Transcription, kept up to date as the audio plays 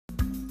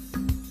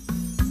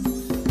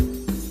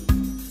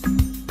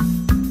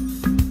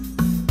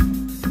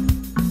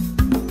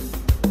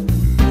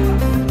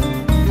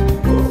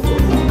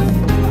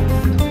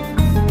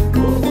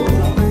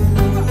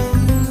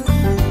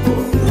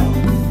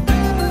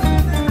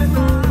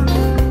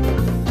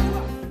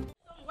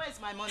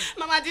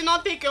Mama, I did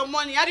not take your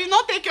money. I did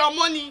not take your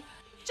money.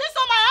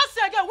 Chisom, I ask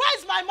you again, where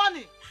is my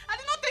money? I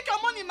did not take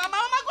your money, Mama.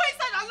 Mama, go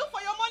inside and look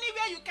for your money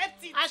where you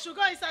kept it. I should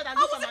go inside and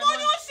look for my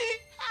money.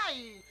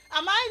 Hey,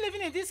 am I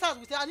living in this house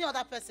with any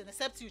other person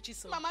except you,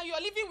 Chisom? Mama, you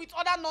are living with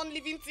other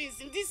non-living things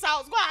in this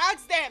house. Go and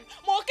ask them.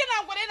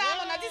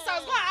 This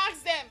house. Go and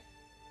ask them.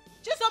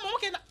 Chisom,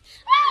 okay.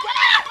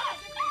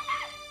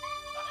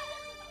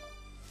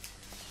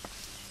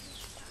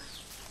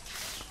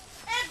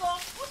 Ego,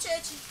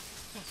 Uchechi.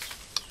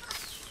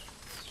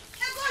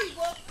 Ego, you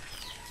go.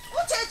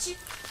 Uchechi.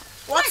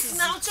 What is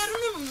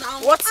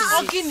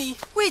it?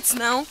 Wait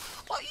now. You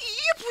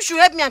people should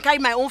help me and carry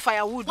my own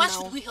firewood now. Why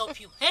should we help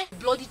you? Eh?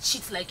 Bloody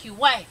cheat like you.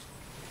 Why?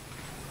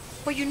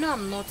 But you know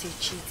I'm not a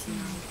cheat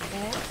now.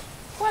 Eh?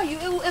 Why are you,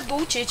 Ego,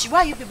 Uchechi, why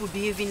are you people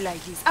behaving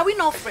like this? Are we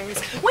not friends?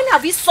 When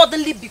have we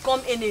suddenly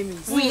become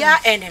enemies? We are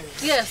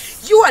enemies.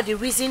 Yes. You are the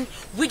reason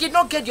we did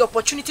not get the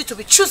opportunity to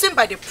be chosen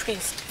by the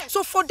prince.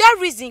 So for that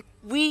reason,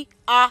 we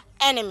are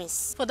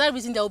enemies. For that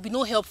reason, there will be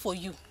no help for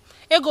you.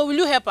 Ego, will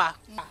you help her?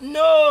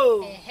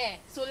 No.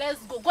 So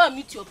let's go. Go and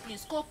meet your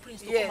prince. Call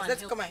prince to come and help. Yes,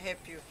 let's come and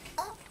help you.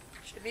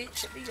 Should be you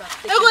are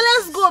taking Ego,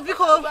 let's go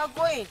because we are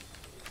going.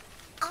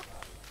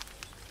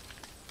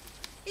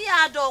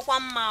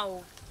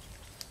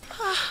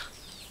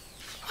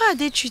 Why are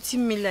they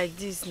treating me like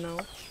this now?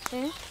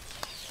 Eh?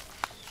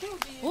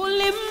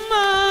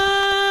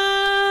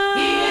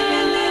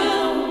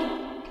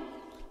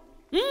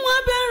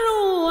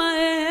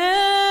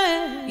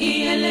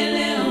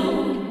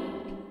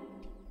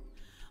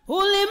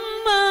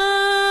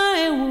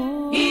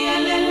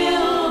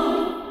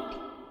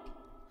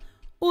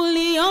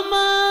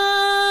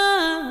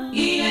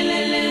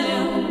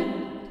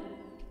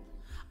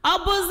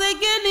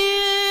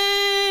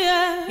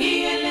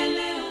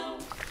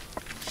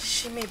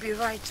 She may be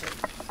right.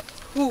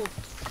 Who?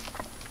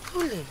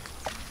 Huli.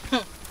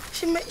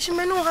 She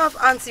may not have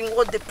hands in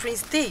what the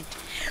prince did.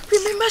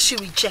 Remember, she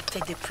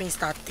rejected the prince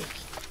that day.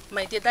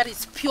 my dear, that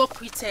is pure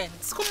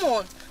pretense. Come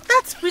on,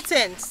 that's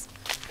pretense.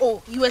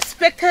 Oh, you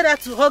expected her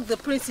to hug the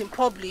prince in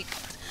public?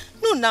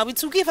 No, now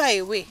it will give her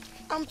away.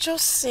 I'm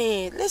just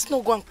saying, let's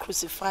not go and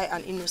crucify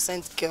an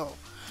innocent girl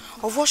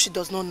of what she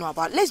does not know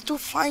about. Let's do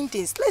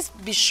findings. Let's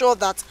be sure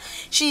that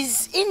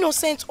she's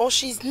innocent or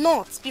she's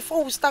not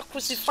before we start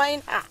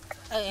crucifying her.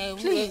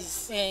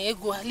 Please.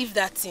 Ego, leave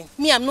that thing.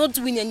 Me, I'm not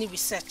doing any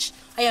research.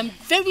 I am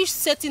very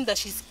certain that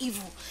she's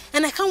evil.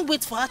 And I can't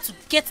wait for her to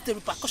get the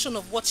repercussion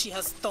of what she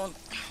has done.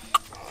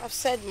 I've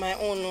said my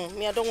own. No.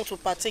 Me, I don't want to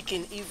partake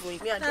in evil. Me,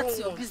 That's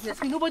your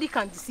business. Me, nobody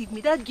can deceive me.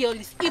 That girl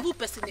is evil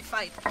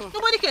personified.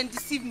 Nobody can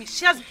deceive me.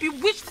 She has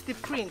bewitched the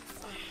prince.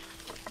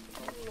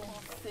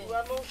 We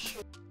are not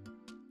sure.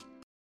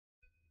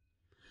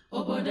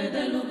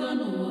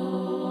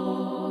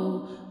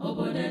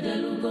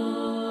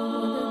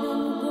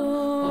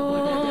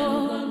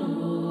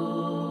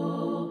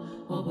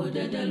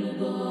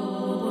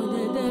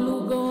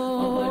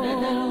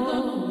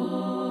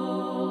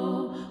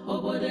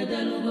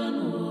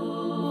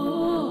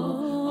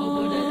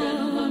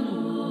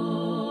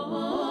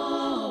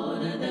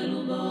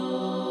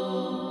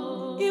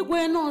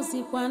 Igwe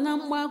nosikwa na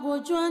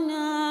mgbagoju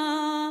anya.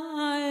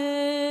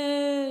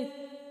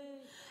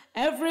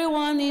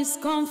 Everyone is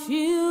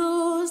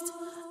confused.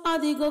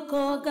 Adigo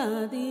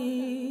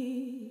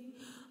kogadi.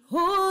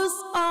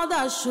 Whose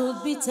order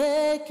should be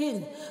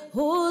taken?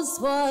 Whose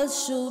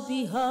voice should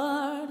be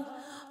heard?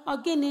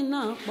 Again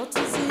na what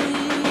is it?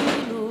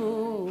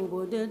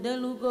 Obode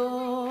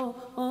delugo.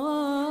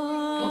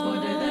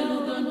 Obode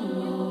delugo no.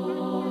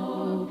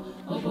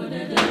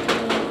 Obode delugo.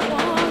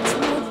 What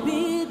would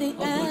be the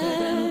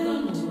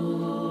end?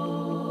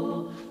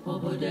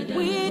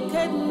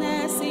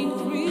 Wickedness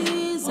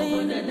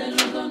increasing.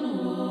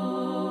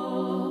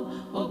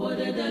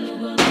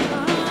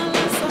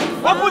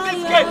 Open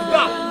this gate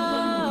now!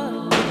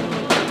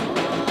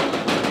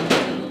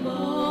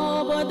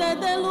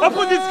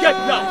 Open this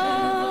gate now!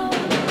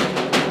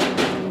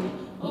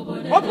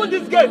 Open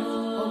this gate!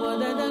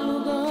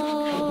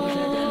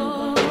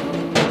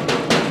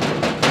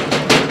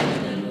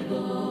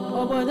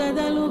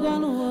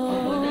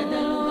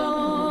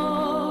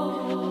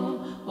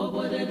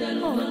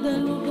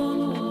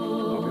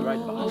 I'll be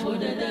right back.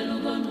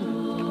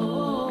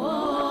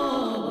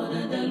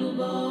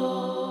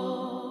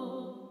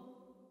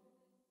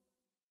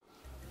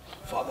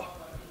 Father,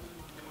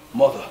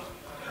 Mother,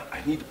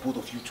 I need both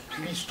of you to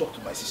please talk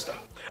to my sister.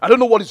 I don't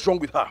know what is wrong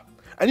with her.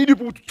 I need you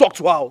people to talk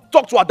to her.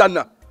 Talk to her,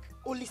 Dana.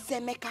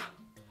 Olisemeka,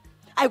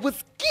 I will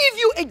give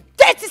you a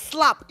dirty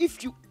slap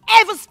if you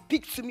ever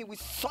speak to me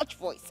with such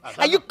voice.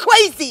 Adana. Are you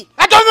crazy?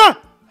 Adana!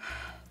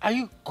 Are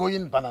you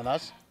going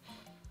bananas?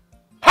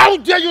 How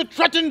dare you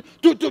threaten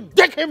to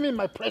deck him in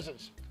my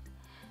presence?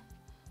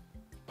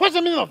 What's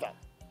the meaning of that?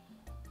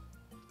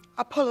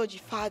 Apology,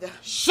 Father.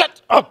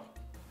 Shut up!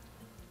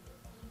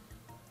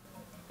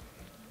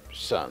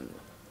 Son,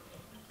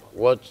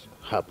 what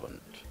happened?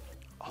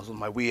 I was on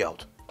my way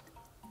out.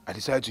 I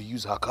decided to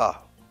use her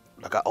car,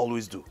 like I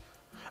always do.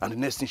 And the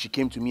next thing, she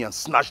came to me and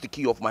snatched the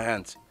key off my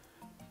hands.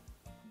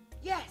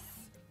 Yes,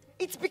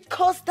 It's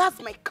because that's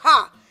my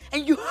car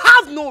and you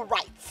have no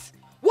rights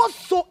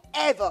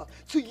whatsoever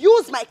to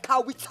use my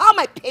car without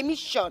my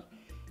permission.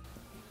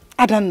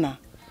 Adanna,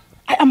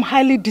 I am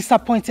highly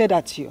disappointed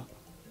at you.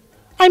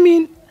 I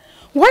mean,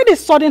 why the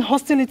sudden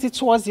hostility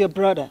towards your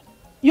brother?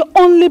 Your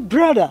only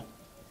brother.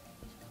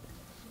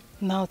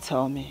 Now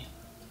tell me,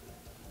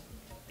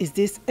 is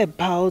this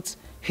about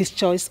his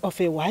choice of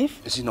a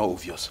wife? Is it not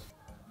obvious?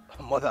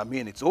 Mother, I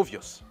mean, it's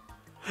obvious.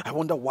 I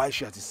wonder why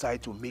she has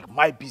decided to make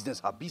my business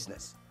her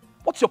business.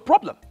 What's your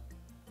problem?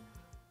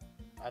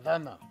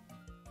 Adanna.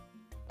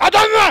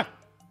 Adanna!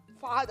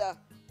 Father.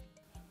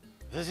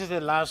 This is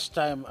the last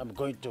time I'm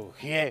going to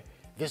hear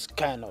this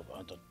kind of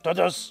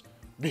unorthodox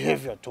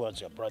behavior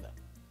towards your brother.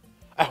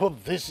 I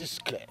hope this is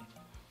clear.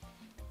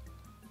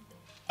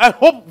 I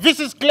hope this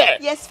is clear.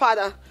 Yes,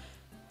 Father.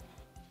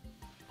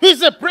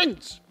 He's a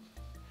prince.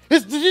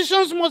 His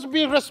decisions must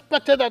be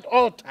respected at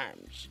all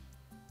times.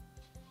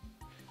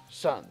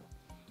 Son,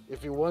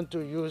 if you want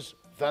to use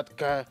that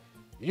car,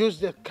 use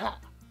the car.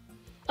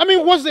 I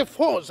mean, what's the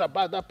force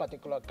about that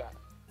particular car?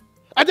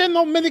 Are there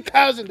not many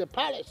cars in the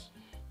palace?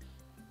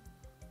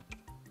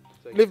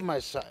 Leave my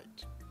side.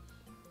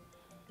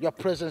 Your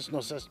presence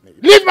nonsense me.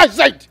 Leave my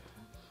side!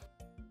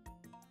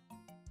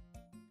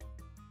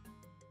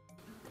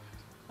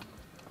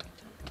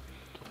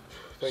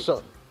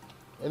 So,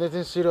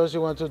 anything serious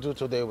you want to do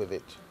today with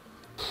it?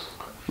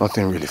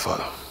 Nothing really,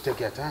 Father. Take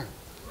your time.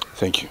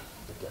 Thank you.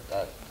 Take your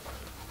time.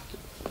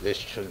 These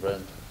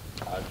children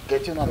are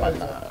getting on my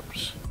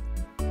nerves.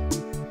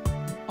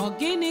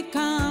 Organic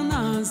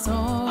canals,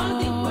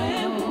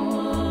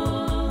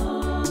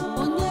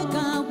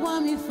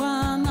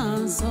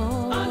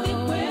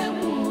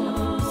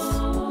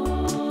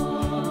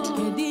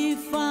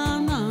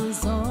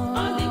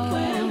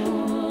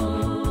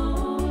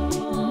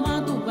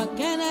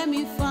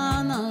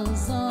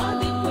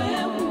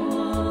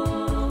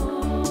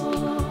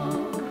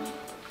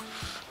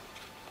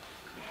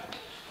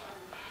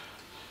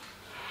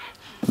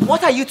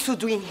 What are you two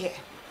doing here?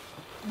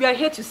 We are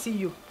here to see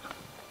you.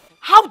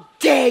 How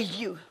dare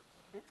you?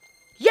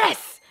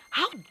 Yes,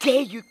 how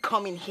dare you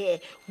come in here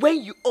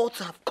when you ought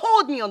to have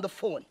called me on the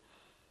phone?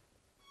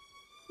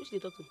 Who should they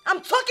talk to?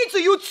 I'm talking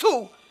to you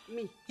too.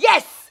 Me?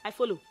 Yes. I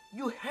follow.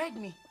 You heard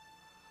me.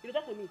 You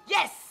talk to me?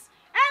 Yes.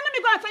 Let me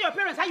go and tell your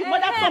parents how you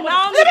murdered someone.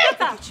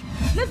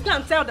 Let's go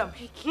and tell them.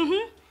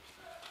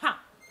 Ha!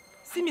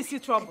 See me see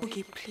trouble.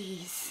 Okay,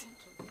 please.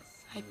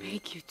 I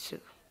beg you to.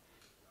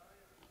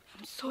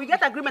 I'm sorry. We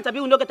get agreement, or we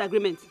will not get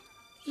agreement.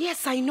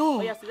 Yes, I know.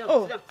 Oh, yeah, sit down,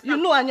 oh sit down, sit you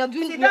down. know, and you're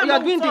doing, Sit down, you're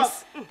no, doing talk.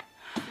 this.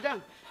 Sit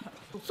down.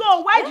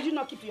 So why did you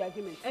not keep to your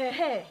agreement?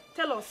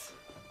 Tell us.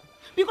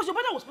 Because your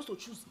brother was supposed to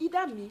choose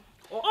either me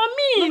or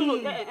me. No,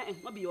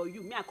 not be or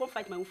you. Me, I can't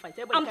fight my own fight.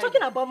 Everybody I'm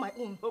talking about my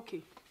own.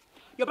 Okay.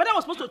 Your brother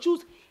was supposed to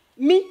choose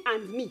me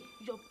and me.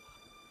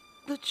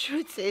 The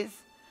truth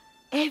is,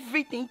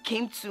 everything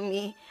came to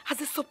me as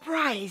a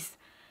surprise.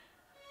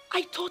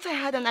 I thought I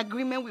had an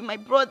agreement with my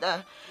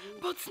brother,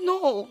 but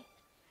no.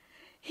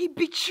 He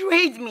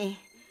betrayed me.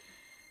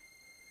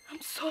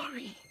 I'm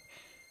sorry.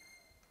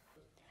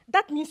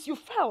 That means you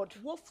failed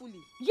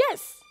woefully.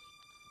 Yes.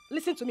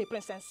 Listen to me,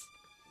 princess.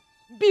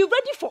 Be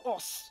ready for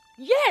us.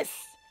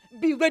 Yes.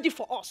 Be ready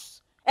for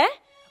us.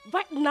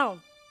 Right now,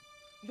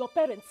 your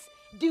parents,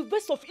 the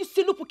rest of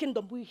Isilupu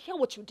kingdom will hear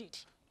what you did.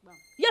 Wow.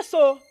 Yes,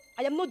 so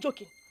I am not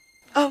joking.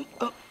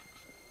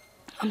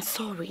 I'm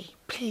sorry.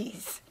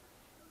 Please.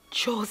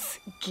 Just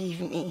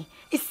give me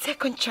a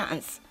second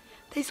chance.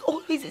 There's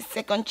always a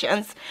second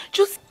chance.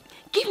 Just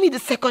give me the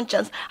second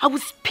chance. I will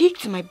speak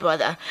to my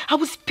brother. I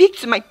will speak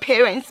to my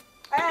parents.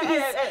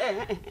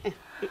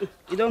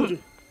 You don't do.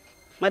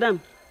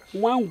 Madam,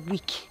 1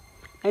 week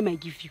I might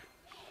give you.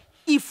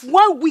 If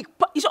 1 week,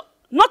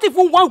 not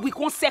even 1 week,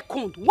 1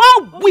 second,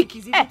 1 week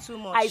is even too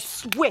much. I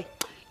swear,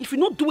 if you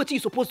don't do what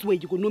you're supposed to do,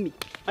 you go know me.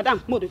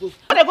 Madam, more they go.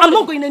 I'm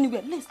not going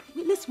anywhere.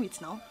 Let's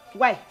wait now.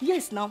 Why?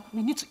 Yes, now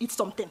we need to eat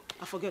something.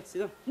 I forget. Sit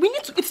down. We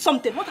need to eat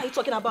something. What are you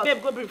talking about? Babe,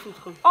 go bring food.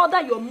 Come.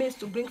 Order your maids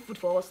to bring food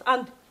for us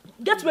and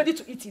get ready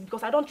to eat it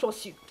because I don't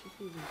trust you.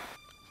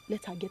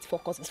 Let her get 4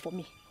 cousins for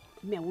me.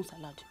 Me, I want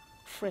salad.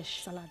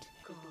 Fresh salad.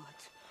 God.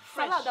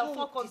 Salad and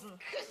 4 cousins.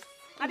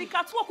 And the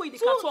catwalk with the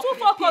Two catwalk.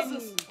 4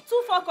 cousins.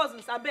 2 4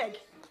 cousins, I beg.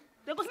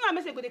 They go see my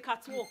message go the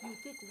catwalk. You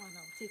take one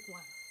now, take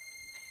one.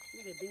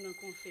 Maybe they bring them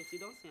come first. You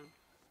don't see them.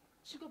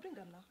 She go bring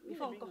them now.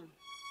 Before I come.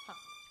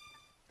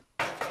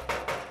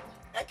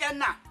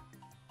 Ekenna.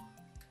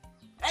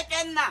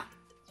 Ekenna.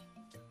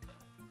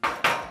 I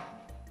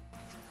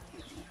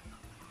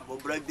will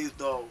break this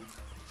door.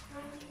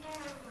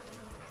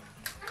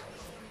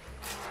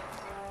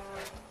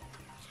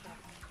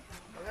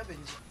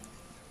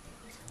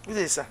 Good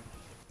day, sir.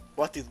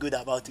 What is good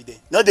about today?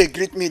 No, they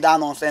greet me that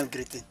nonsense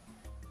greeting.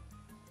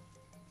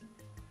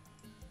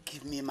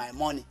 Give me my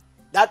money.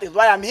 That is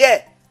why I'm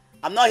here.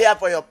 I'm not here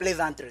for your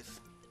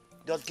pleasantries.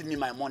 Just give me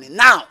my money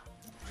now.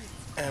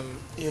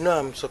 You know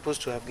I'm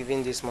supposed to have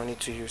given this money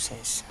to you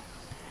since.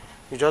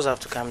 You just have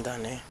to calm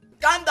down, eh?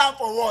 Calm down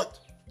for what?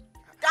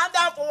 Calm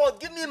down for what?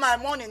 Give me my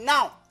money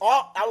now.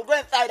 Or I will go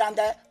inside and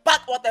pack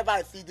That whatever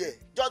I see there,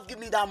 just give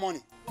me that money.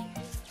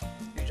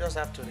 You just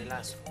have to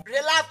relax.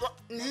 Relax.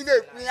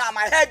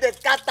 My head is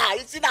scatter.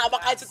 You see now,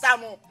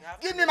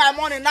 give me my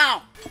money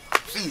now.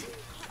 See.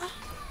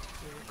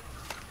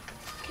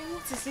 Okay,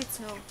 what is it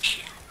now?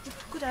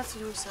 Good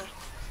afternoon, sir.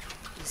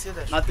 You say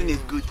that nothing is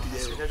good today.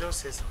 So just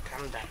says,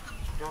 calm down.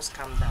 Just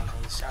calm down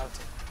and he's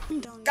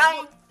shouting. Calm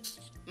down.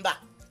 Mba,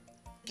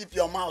 keep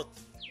your mouth.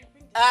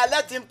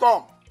 Let him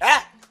come.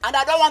 And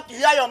I don't want to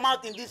hear your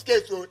mouth in this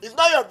case, so it's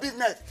not your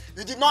business.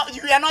 You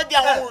are not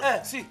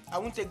there. See, I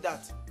won't take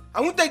that.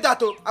 I won't take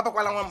that.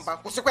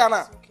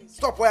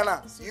 Stop where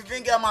now. You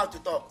bring your mouth to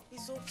talk.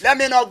 Okay. Let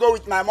me not go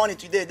with my money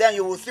today, then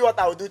you will see what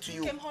I will do to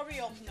you. Hurry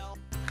up now.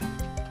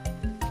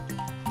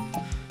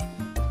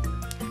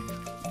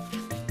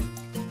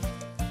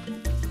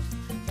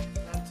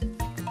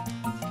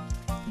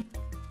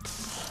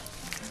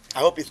 I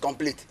hope it's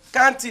complete.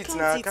 Count it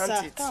now,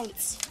 count it.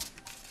 Count.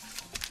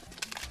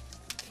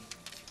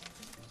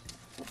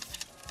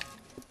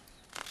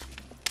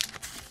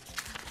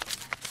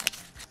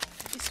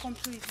 It's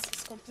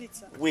complete,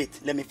 sir. Wait,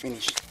 let me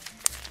finish.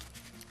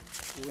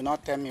 You will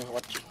not tell me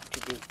what to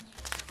do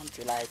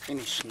until I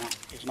finish now.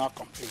 It's not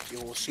complete.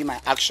 You will see my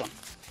action.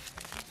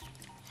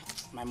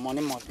 My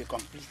money must be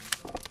complete.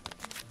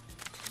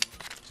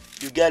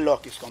 You get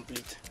luck, it's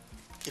complete.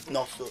 If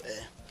not so,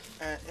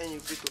 and you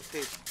pick a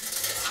face.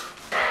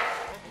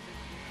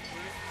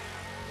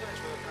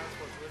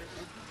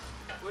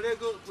 Where they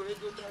go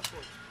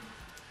transport?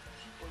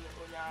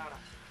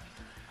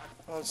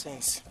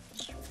 Nonsense.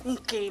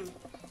 Okay.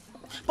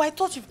 But I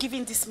thought you've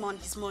given this man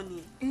his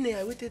money. No,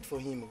 I waited for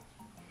him.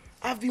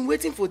 I've been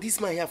waiting for this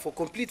man here for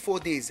complete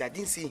 4 days. I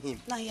didn't see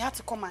him. Now he had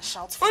to come and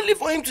shout. Only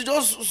for him to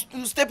just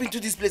step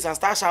into this place and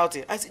start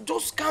shouting. I said,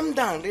 just calm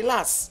down,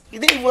 relax. He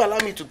didn't even allow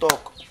me to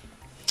talk.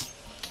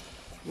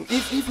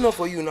 If not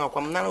for you now,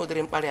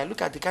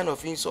 look at the kind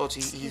of insult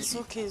he It's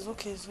okay.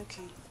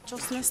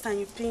 Just next time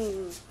you pay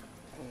him.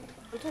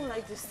 I don't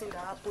like this thing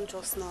that happened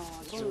just now.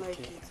 I don't like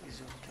it.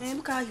 It's okay.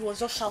 Look how he was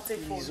just shouting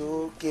for It's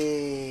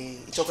okay.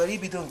 It's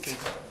okay.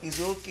 It's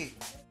okay.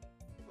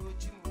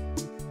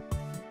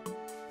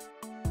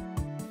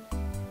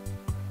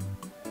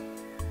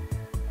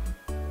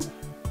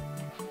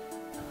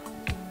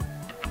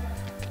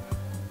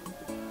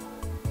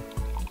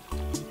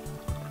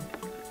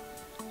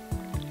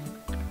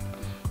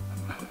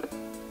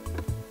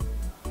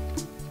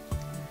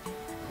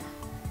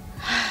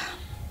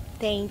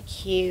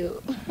 Thank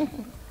you.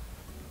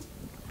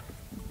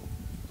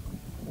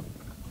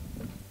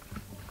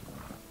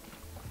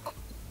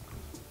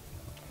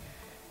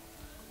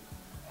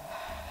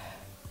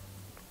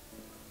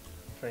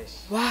 Fresh.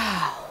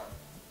 Wow.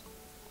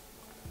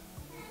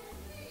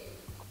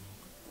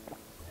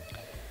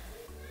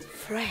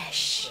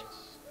 Fresh.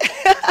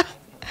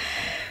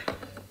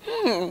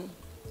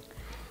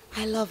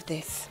 I love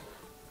this.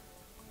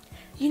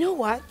 You know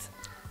what?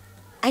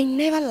 I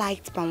never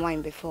liked palm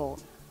wine before.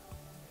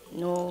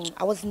 No,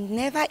 I was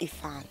never a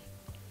fan.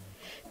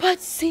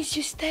 But since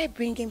you started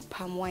bringing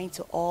palm wine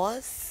to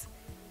us,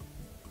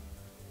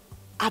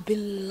 I've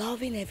been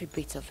loving every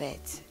bit of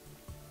it.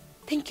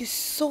 Thank you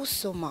so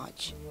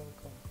much.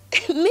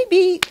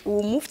 Maybe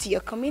we'll move to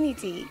your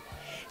community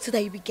so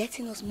that you'll be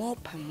getting us more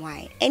palm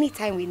wine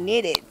anytime we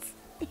need it.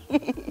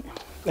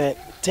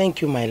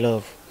 Thank you, my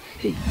love.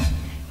 Hey,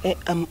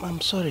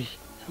 I'm sorry.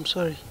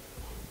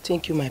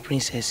 Thank you, my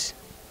princess.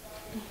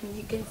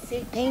 You can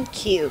say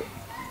thank you.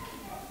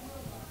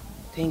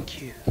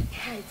 Thank you.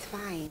 Yeah, it's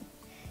fine.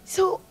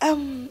 So,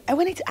 I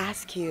wanted to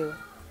ask you,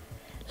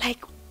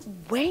 like,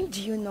 when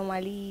do you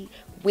normally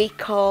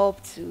wake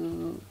up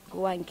to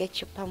go and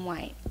get your palm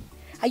wine?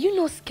 Are you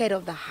not scared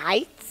of the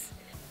heights?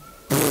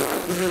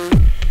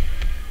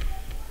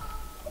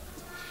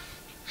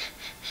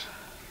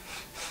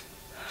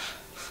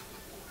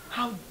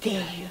 How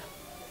dare you?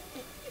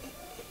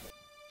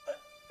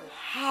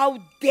 How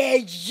dare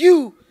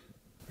you?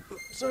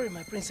 Sorry,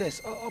 my princess.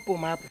 Apple,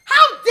 my apple.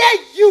 How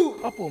dare you?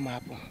 Apple, my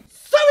apple.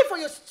 Sorry for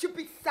your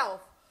stupid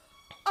self.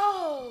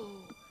 Oh,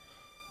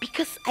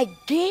 because I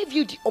gave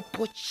you the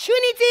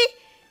opportunity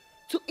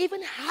to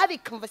even have a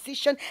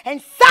conversation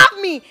and serve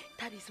me.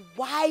 That is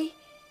why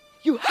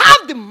you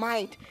have the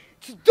mind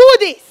to do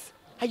this.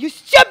 Are you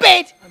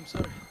stupid? I'm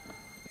sorry.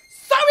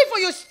 Sorry for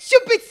your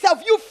stupid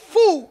self, you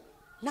fool.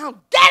 Now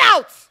get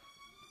out.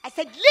 I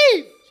said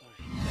leave.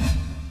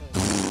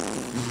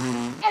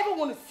 Ever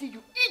want to see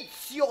you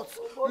idiot,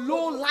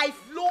 low life,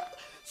 low,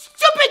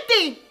 stupid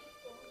thing,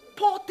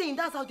 poor thing,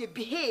 that's how they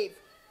behave.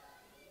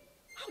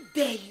 How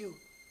dare you?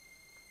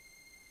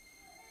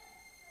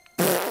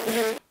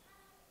 Idiot.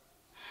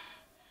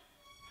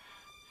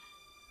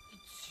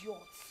 You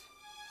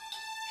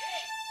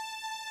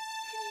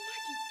can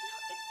imagine, see how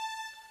disgusting.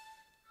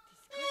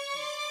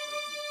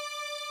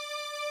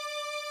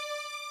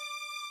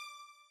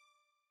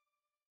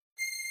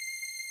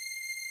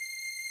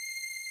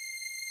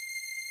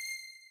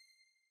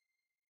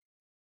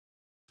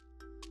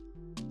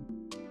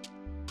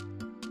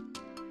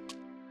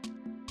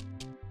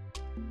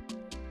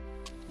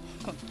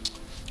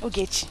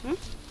 Ogechi,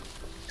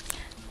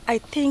 I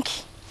think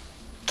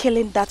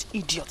killing that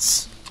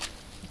idiot,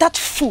 that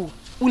fool,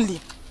 Uli,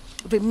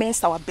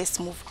 remains our best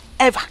move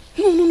ever.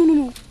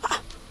 No.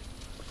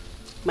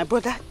 My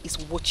brother is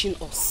watching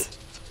us.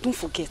 Don't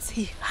forget,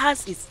 he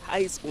has his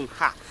eyes on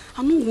her.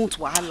 I don't want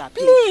wahala.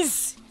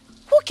 Please!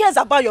 Who cares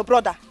about your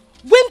brother?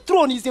 When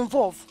throne is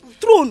involved,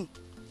 throne!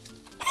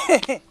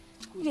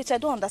 Wait, I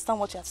don't understand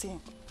what you're saying.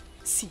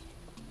 See,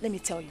 let me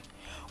tell you.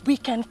 We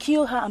can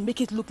kill her and make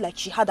it look like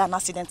she had an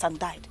accident and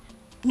died.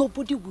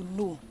 Nobody will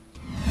know.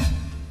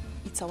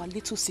 It's our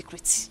little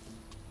secret.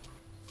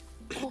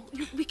 Oh,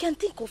 we can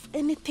think of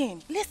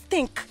anything. Let's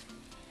think.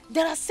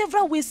 There are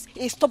several ways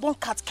a stubborn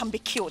cat can be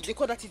killed. They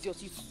call that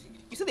idiot. You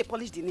say they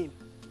polish the name.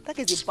 That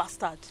is a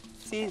bastard.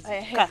 Says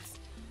cat.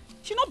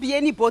 She not be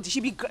anybody.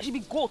 She be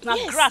goat. Now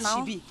yes, grass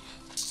now. She be.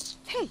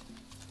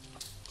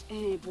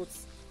 Hey. But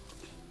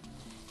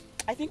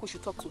I think we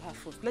should talk to her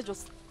first. Let's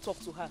just talk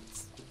to her.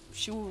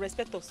 She will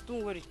respect us.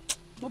 Don't worry.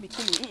 Don't be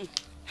killing.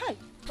 Hey,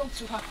 talk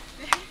to her.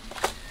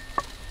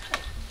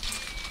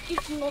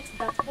 If not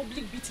that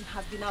public beating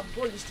has been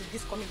abolished in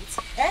this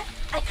community,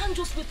 I can't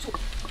just wait to.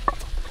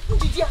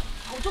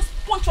 I'll just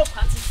punch up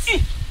her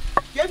teeth.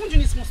 You're even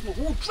doing it small.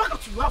 We'll drag her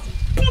to your house.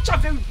 Punch her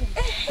very good.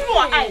 You know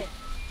what I?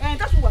 And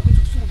that's what we're going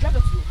to do. We'll drag her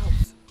to your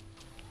house.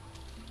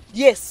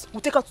 Yes, we'll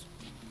take her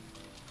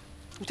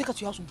to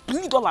your house. We'll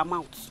bleed all her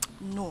mouth.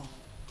 No.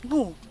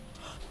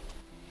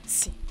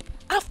 See,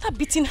 after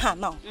beating her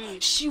now,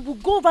 she will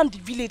go around the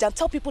village and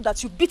tell people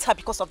that you beat her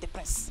because of the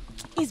prince.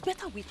 It's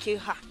better we kill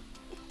her.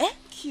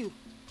 Kill.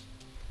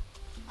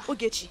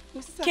 Ogechi,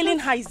 killing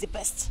her is the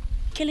best.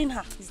 Killing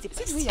her is the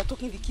best. See the way you're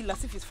talking the kill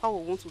as if it's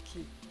foul we want to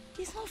kill.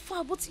 It's not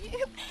foul, but you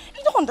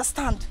don't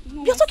understand.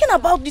 No, you're talking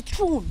about the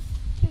throne.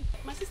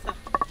 My sister,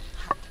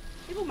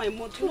 even my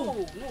mother,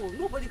 no,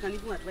 nobody can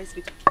even advise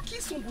me to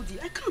kill somebody.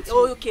 I can't.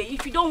 Oh, okay.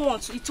 If you don't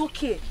want to, it's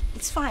okay.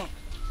 It's fine.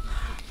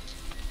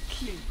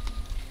 Kill.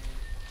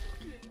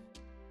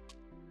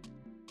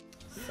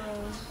 So,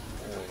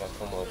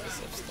 overcome all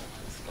this obstacles.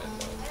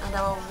 And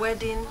our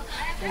wedding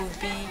will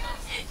be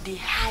the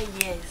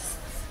highest.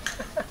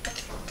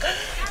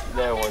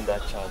 I want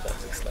that child that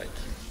looks like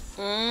you.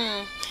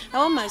 I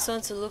want my son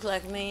to look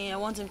like me. I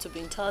want him to be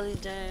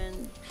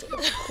intelligent.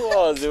 Of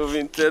course, they will be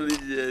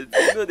intelligent.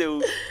 You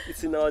know,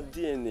 it's in our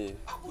DNA.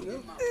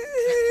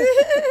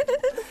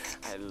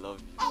 I love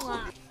you.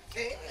 Wow.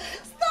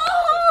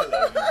 Stop!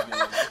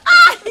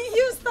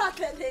 You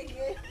started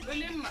again.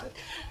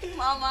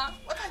 Mama,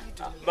 what are you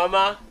doing?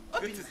 Mama,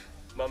 good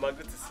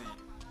to see you.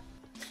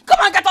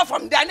 Come and get off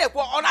from there.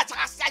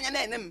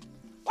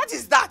 What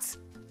is that?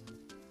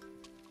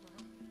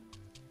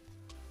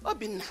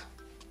 Obinna,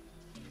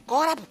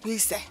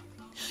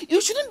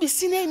 you shouldn't be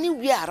seen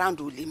anywhere around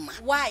Ulima.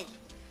 Why?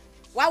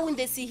 Why wouldn't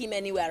they see him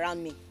anywhere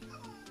around me?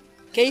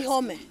 Can you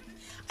hold me?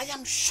 I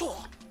am sure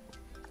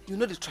you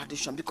know the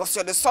tradition because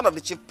you're the son of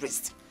the chief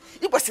priest.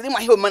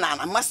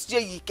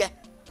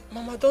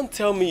 Mama, don't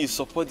tell me you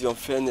support the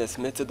unfairness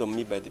meted on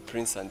me by the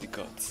prince and the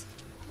gods.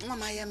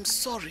 Mama, I am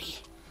sorry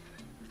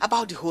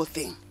about the whole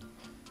thing.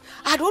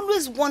 I'd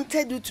always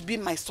wanted you to be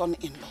my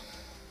son-in-law.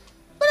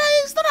 But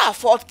it's not our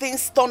fault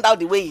things turned out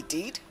the way it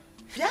did.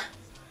 Yeah?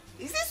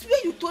 Is this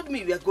where you told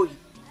me we are going?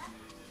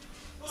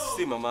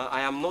 See, Mama,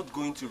 I am not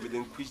going to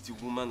relinquish the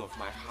woman of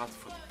my heart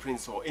for the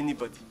prince or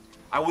anybody.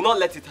 I will not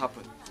let it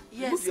happen.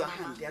 Yes, remove your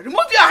hand there.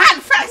 Remove your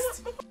hand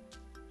first!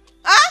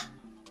 Huh?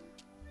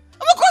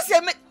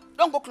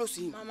 Don't go close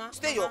to him. Mama,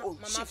 stay your own.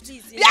 Mama, shift.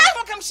 Please. Yeah,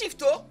 I come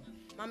shift, oh.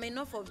 Mama,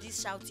 enough of this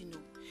shouting,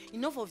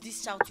 Enough of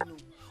this shouting,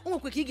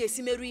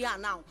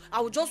 now. I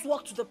will just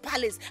walk to the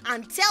palace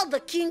and tell the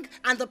king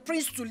and the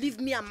prince to leave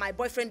me and my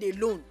boyfriend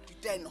alone. You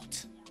dare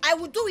not. I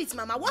will do it,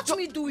 Mama. Watch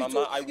me do it.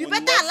 Mama, You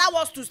better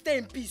allow us to stay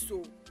in peace,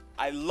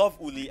 I love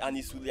Uli and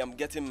it's Uli I'm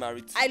getting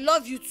married to. I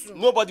love you too.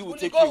 Nobody will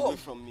take you away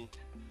from me.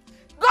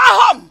 Go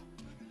home!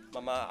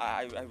 Mama,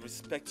 I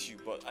respect you,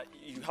 but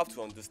you have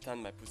to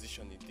understand my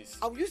position in this.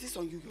 I will use this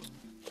on you,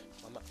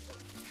 Mama.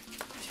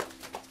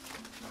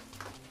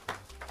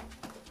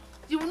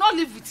 You will not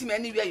live with him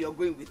anywhere you're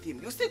going with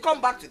him. You still come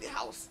back to the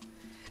house.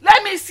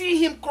 Let me see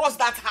him cross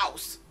that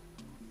house.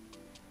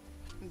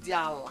 That he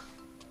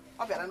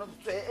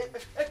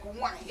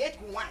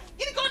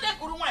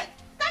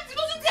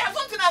doesn't have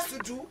something else to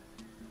do.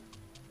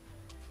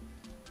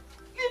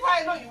 Leave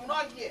her alone, you will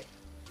not hear.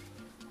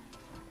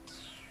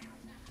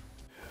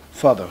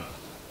 Father,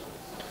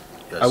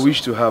 yes, I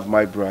wish to have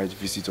my bride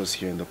visit us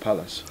here in the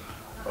palace.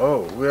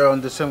 Oh, we are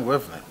on the same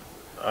wavelength.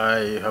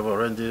 I have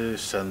already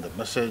sent the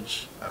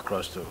message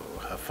across to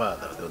her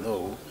father,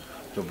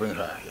 to bring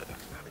her here.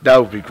 That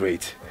would be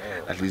great.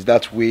 At least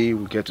that way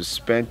we get to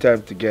spend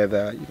time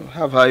together,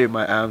 have her in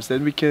my arms,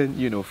 then we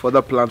can,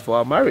 further plan for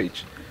our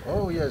marriage.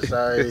 Oh yes,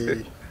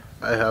 I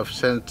have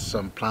sent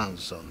some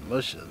plans on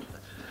motion.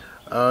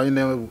 In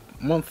a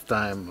month's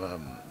time,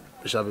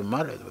 we shall be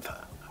married with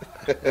her.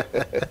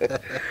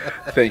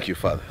 Thank you,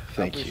 Father.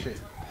 Thank you.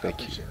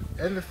 Thank you.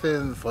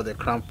 Anything for the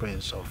crown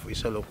prince of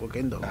Iseloko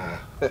Kingdom?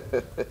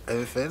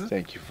 Anything?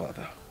 Thank you,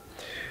 Father.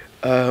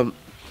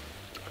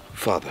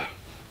 Father,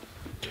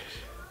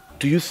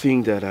 do you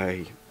think that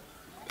I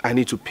I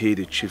need to pay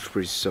the chief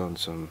priest's son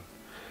some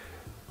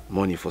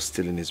money for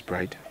stealing his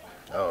bride.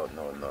 Oh,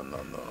 no.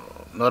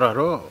 Not at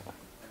all.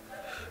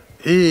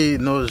 He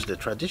knows the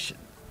tradition.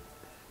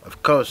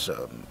 Of course,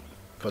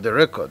 for the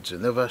records, you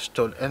never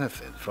stole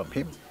anything from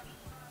him.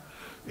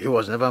 He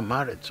was never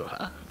married to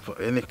her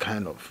for any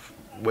kind of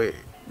way.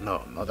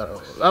 No, not at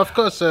all. Of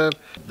course,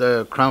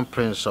 the crown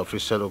prince of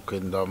his fellow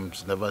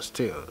kingdoms never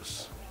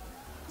steals.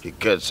 He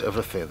gets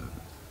everything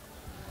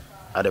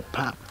at a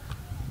palm.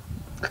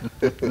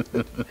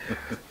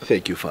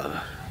 Thank you,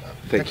 Father.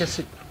 Thank you. Take a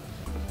sip.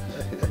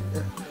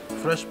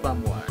 Fresh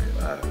palm wine.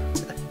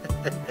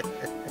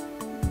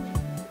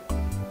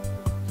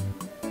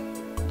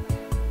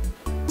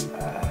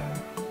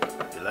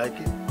 You like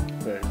it?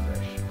 Very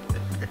fresh.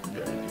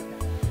 Very good.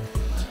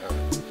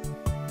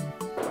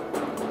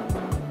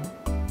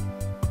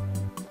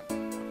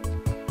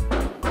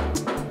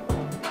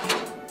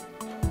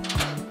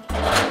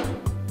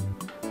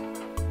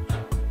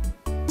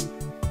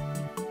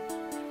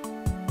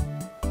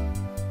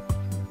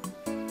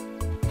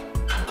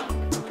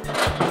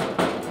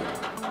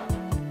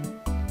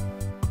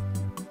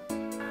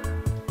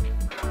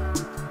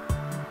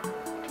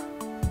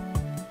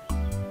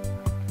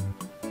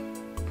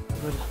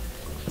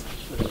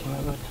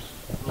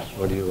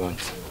 What do you want?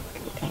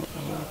 I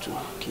want to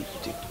keep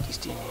this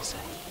thing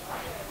inside.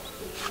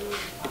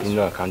 You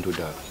know I can't do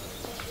that.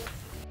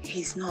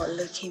 He's not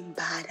looking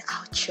bad,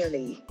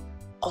 actually.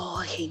 All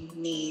he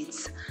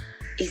needs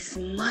is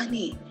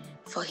money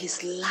for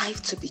his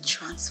life to be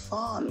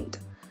transformed.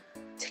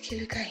 Take a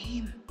look at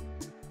him.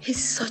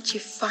 He's such a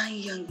fine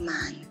young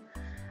man.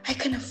 I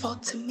can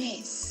afford to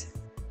miss.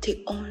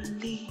 The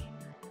only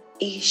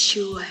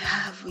issue I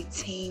have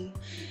with him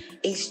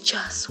is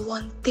just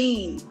one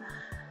thing.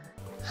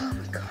 Oh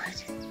my God.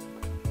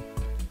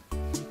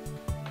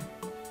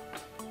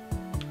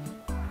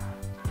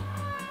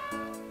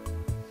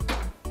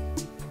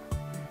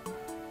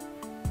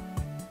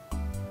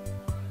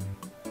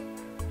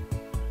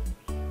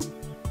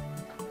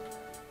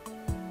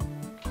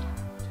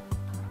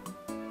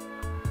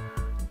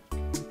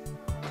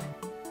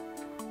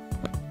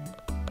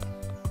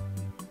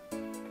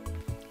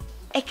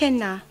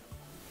 Ekenna,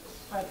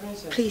 My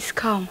princess. please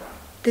come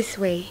this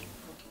way.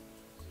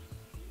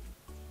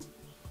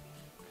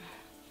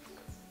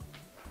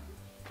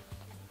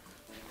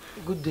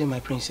 Good day, my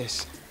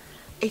princess.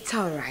 It's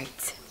all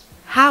right.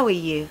 How are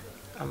you?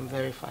 I'm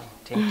very fine,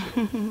 thank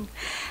you.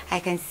 I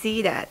can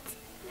see that.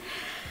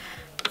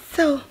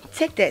 So,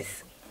 take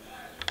this.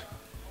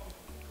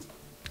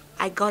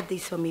 I got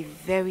this from a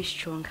very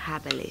strong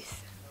herbalist.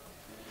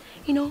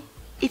 You know,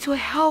 it will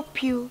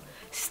help you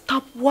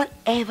stop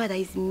whatever that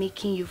is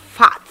making you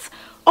fat,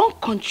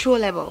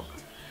 uncontrollable.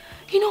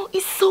 You know,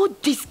 it's so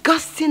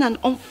disgusting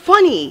and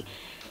unfunny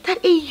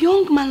that a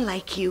young man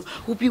like you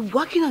will be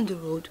walking on the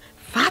road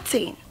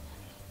fatting.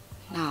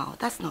 Now,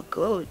 that's not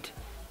good.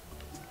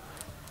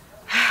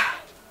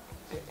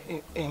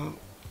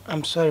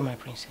 I'm sorry, my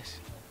princess.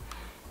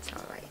 It's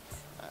all right.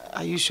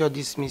 Are you sure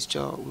this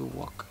mixture will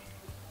work?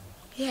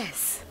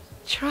 Yes,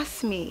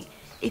 trust me,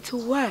 it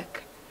will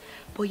work.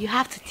 But you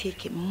have to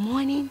take it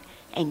morning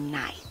and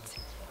night.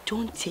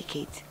 Don't take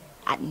it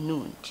at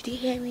noon. Did you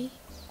hear me?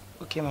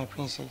 Okay, my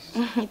princess.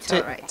 It's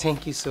all right.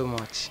 Thank you so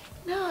much.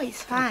 No,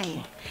 it's fine.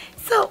 Okay.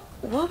 So,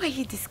 what were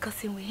you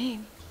discussing with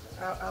him?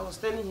 I was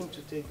telling him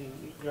to take the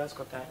grass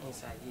cutter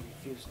inside. He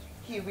refused.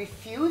 He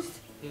refused?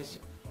 Yes.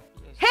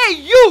 Hey,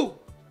 you!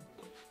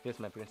 Yes,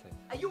 my princess.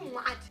 Are you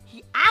mad?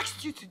 He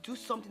asked you to do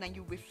something and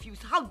you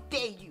refused. How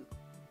dare you?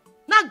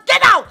 Now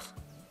get out!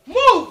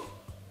 Move!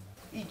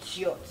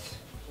 Idiot.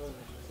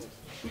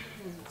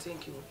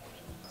 Thank you.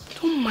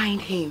 Don't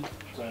mind him.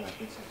 Sorry, my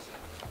princess.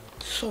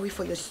 Sorry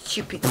for your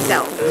stupid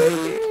self.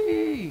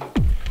 Hey.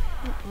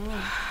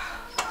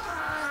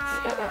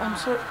 I'm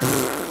sorry.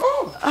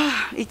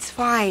 Oh. It's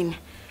fine.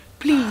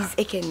 Please,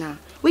 Ekenna,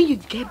 when you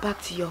get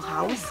back to your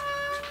house...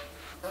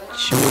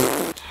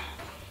 Sure.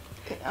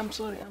 I'm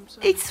sorry.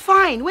 It's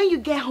fine. When you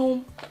get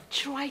home,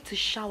 try to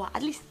shower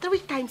at least 3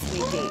 times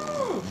in a day.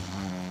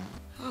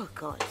 Oh,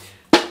 God.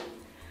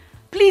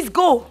 Please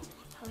go.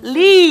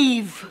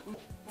 Leave.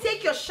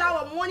 Take your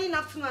shower morning,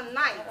 afternoon, and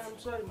night. I'm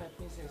sorry, my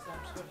princess.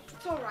 I'm sorry.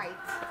 It's all right.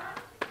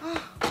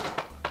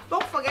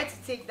 Don't forget to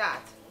take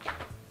that.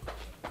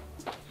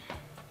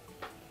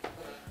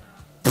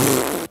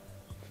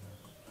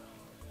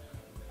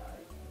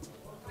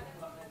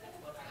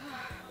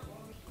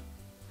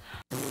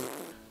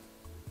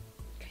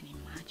 Can you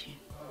imagine?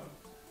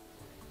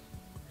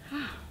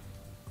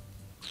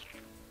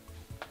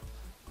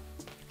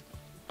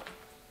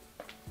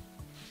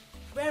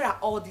 Where are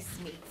all these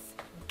mates?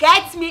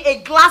 Get me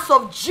a glass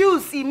of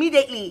juice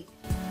immediately.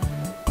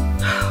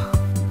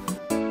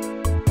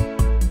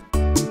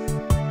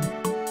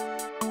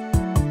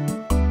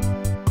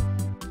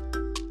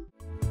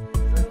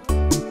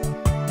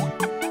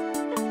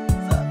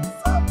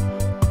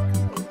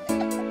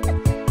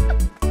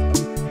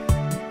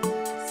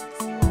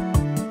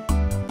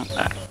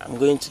 I'm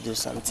going to do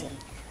something.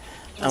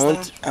 I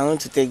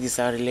want to take this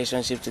our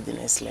relationship to the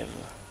next level.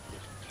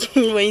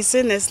 When you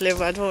say next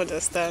level, I don't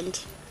understand.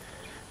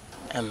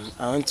 I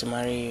want to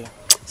marry you.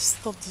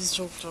 Stop this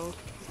joke, Joe.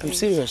 I'm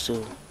serious,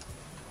 so.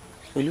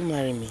 Will you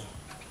marry me?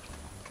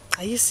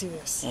 Are you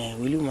serious? Yeah,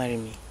 will you marry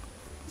me?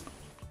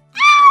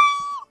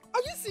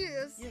 Are you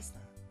serious? Yes,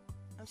 ma'am.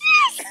 I'm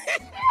serious.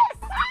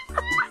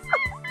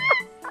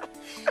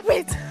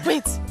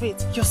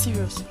 Wait. You're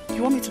serious?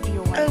 You want me to be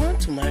your wife? I want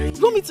to marry you.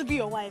 You want me to be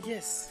your wife?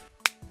 Yes.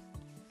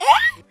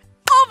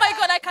 Oh my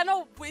God, I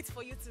cannot wait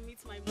for you to meet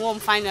my mom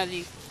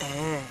finally.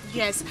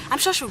 Yes, I'm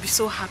sure she'll be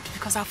so happy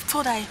because I've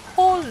told her a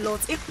whole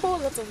lot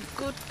of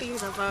good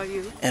things about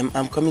you.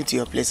 I'm coming to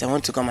your place. I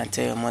want to come and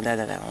tell your mother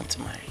that I want to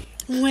marry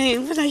you.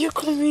 When are you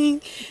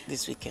coming?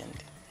 This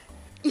weekend.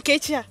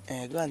 Nkechi.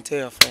 Go and tell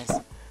your friends.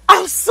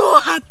 I'm so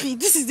happy.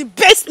 This is the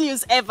best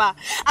news ever.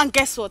 And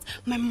guess what?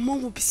 My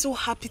mom will be so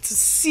happy to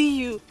see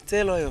you.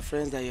 Tell all your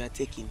friends that you are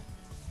taking.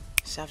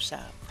 Sharp.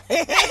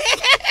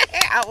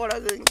 I want to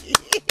go.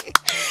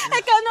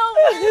 I cannot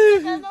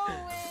wait. I'm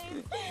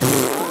so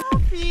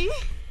happy.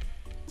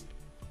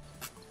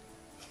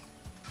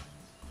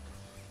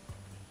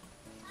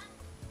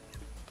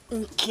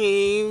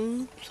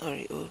 Okay.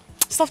 Sorry,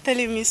 Stop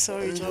telling me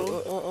sorry,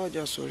 Joe.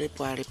 Just sorry.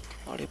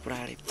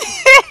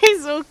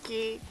 It's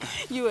okay.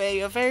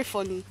 You're very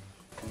funny.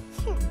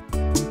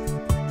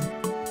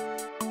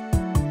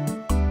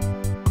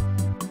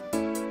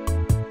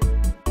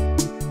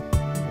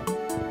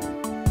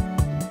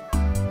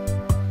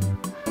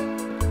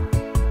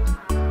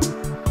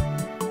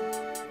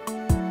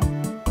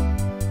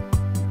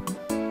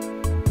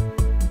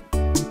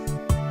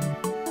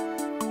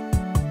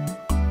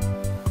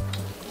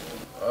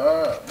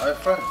 My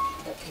friend.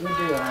 Good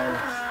day,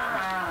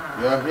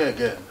 You are here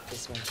again.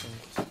 Yes, my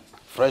friend.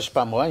 Fresh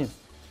palm wine?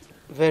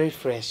 Very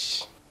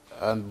fresh.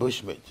 And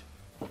bushmeat?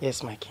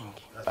 Yes, my king.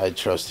 I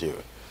trust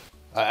you.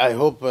 I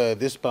hope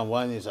this palm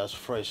wine is as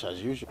fresh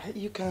as usual.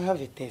 You can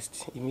have a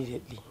taste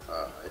immediately.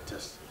 A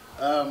taste.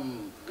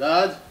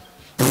 Guard?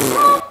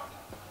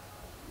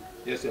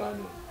 Yes, Your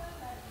Honor.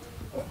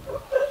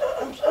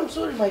 I'm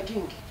sorry, my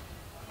king.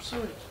 I'm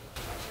sorry.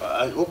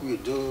 I hope you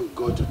do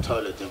go to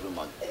toilet every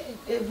morning.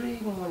 Every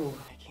morning,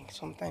 my king.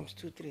 Sometimes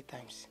 2-3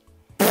 times.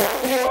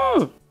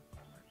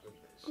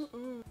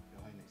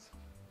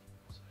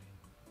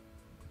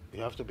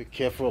 You have to be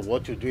careful of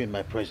what you do in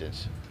my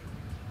presence.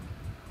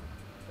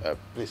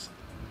 Please,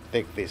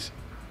 take this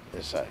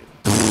inside.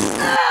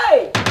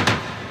 Hey!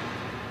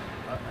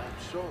 I'm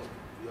sure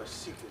you are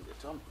sick in the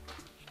tummy.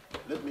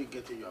 Let me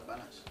get you your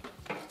balance.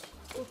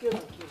 Okay, my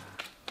king.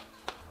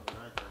 All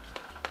right.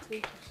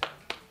 Thank you, sir.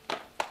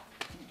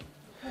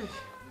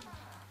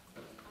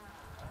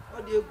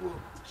 What do you go?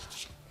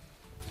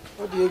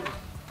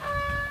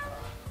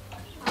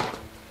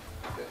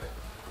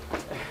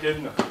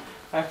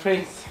 My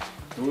friends.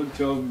 Don't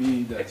tell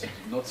me that you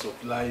did not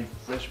supply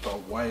fresh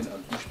palm wine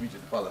and bushmeat in the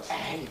palace.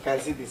 You can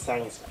see the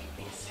signs, my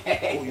friends.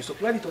 Oh, you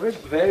supplied it already?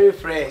 Very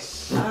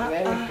fresh.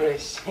 Very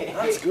fresh.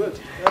 That's good.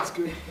 That's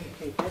good.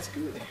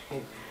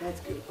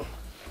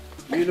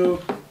 You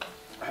know,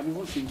 I'm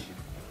even thinking,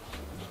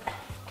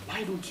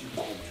 why don't you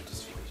come to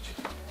this village?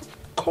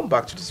 Come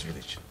back to this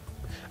village.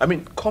 I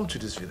mean, come to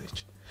this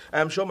village. I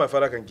am sure my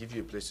father can give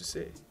you a place to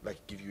stay,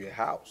 like give you a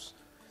house.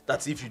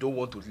 That's if you don't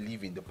want to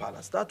live in the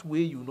palace. That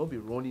way you will not be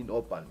running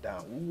up and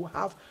down. We will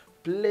have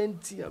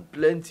plenty and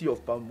plenty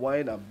of palm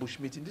wine and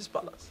bushmeat in this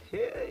palace.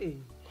 Hey,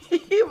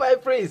 my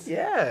prince.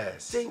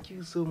 Yes. Thank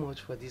you so much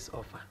for this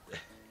offer.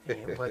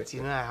 But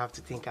you know I have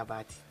to think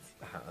about it.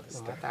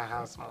 No matter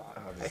how small.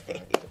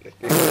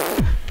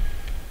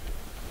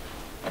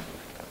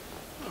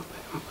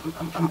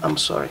 I'm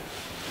sorry.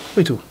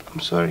 Me too. I'm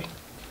sorry.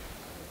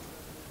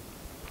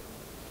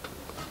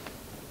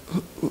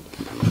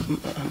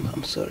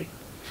 I'm sorry.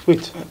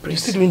 Wait, you're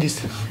still doing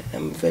this?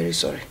 I'm very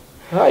sorry.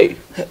 Hi.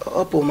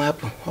 Up.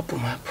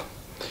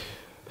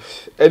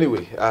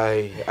 Anyway,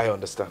 I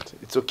understand.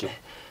 It's okay.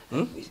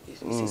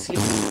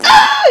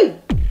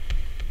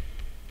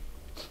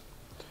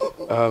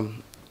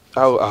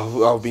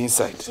 I'll be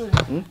inside.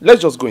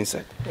 Let's just go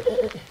inside.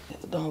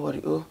 Don't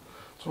worry.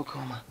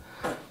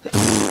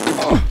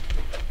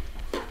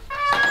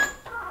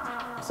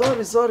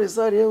 Sorry.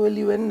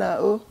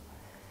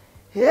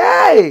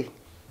 Hey!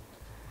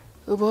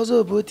 Obozo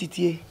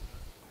obotiti.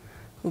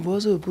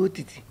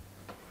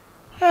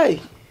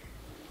 Hey!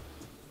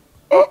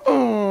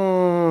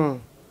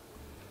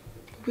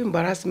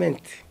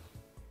 Embarrassment.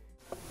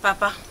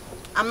 Papa,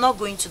 I'm not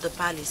going to the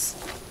palace.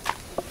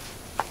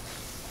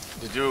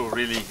 Did you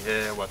really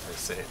hear what I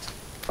said?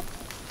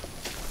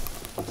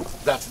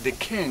 That the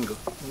king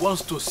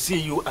wants to see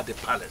you at the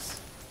palace.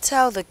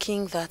 Tell the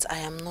king that I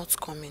am not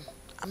coming.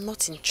 I'm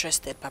not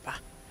interested,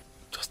 Papa.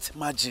 Just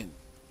imagine.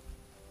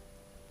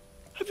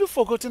 Have you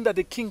forgotten that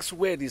the king's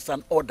word is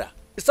an order?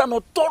 It's an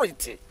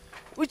authority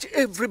which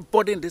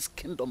everybody in this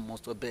kingdom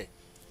must obey.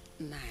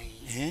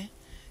 Nice.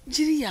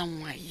 If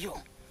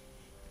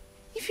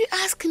you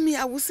ask me,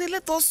 I will say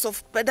let us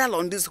soft pedal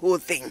on this whole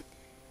thing.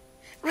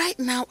 Right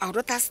now, our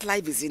daughter's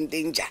life is in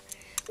danger.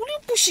 Will you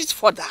push it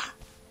further?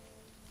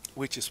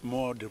 Which is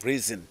more the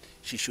reason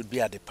she should be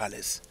at the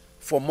palace.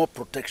 for more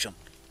protection.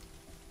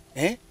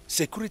 Eh?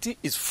 Security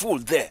is full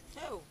there.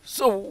 Oh.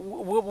 So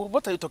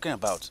what are you talking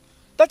about?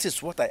 That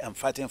is what I am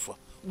fighting for.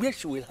 Where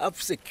she will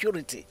have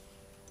security.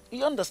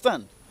 You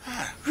understand?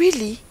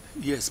 Really?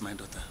 Yes, my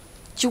daughter.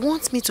 You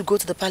want me to go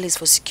to the palace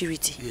for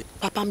security? Yeah.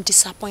 Papa, I'm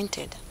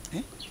disappointed.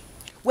 Eh?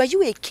 Were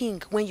you a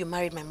king when you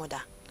married my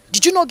mother?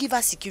 Did you not give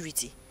her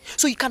security?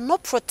 So you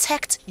cannot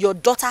protect your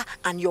daughter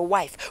and your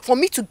wife. For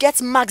me to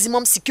get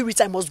maximum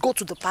security, I must go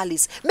to the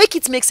palace. Make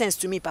it make sense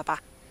to me, Papa.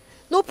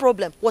 No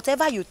problem.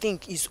 Whatever you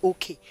think is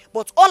okay.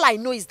 But all I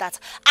know is that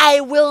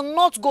I will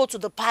not go to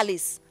the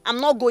palace. I'm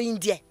not going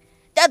there.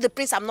 Tell the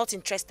prince I'm not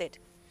interested.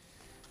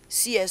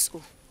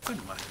 CSO.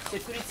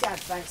 Security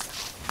advisor.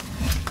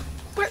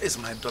 Why is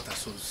my daughter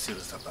so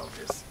serious about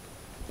this?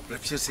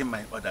 Refusing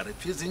my order,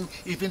 refusing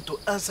even to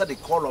answer the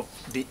call of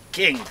the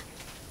king.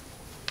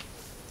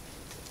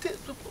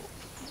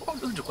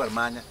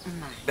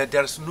 That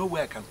there is no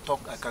way I can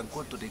talk, I can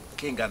go to the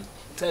king and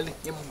tell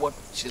him what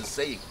she's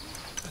saying.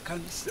 I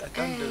can't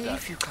do that.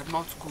 If you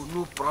cannot go,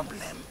 no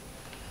problem.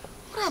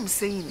 What I'm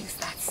saying is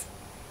that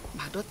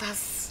my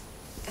daughter's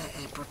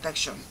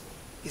protection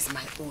is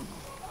my own.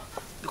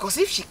 Because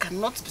if she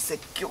cannot be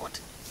secured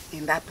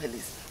in that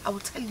palace, I will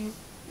tell you,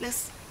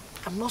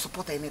 I'm not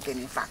supporting anything,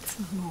 in fact.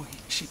 No,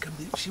 she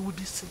will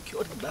be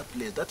secured in that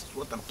place. That is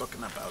what I'm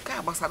talking about. Okay, I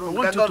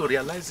want you to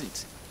realize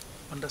it.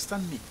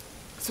 Understand me?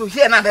 So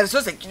here now there is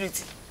no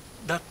security.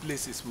 That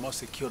place is more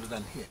secure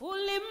than here.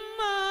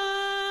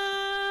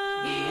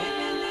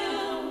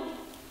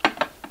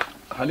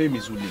 Her name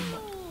is Ulimma.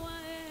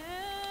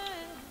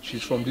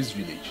 She's from this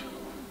village.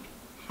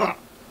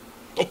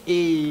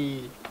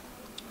 Hey,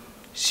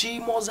 she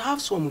must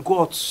have some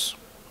guts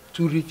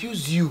to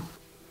refuse you.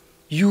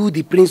 You,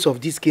 the prince of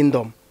this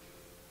kingdom.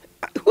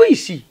 Who is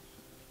she?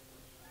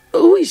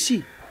 Who is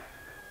she?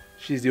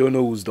 She's the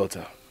Onowo's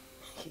daughter.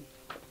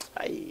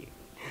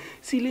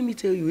 See, let me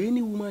tell you,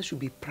 any woman should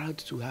be proud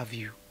to have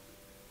you.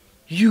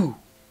 You,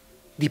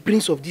 the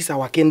prince of this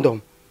our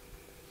kingdom.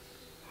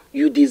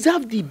 You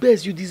deserve the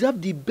best. You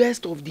deserve the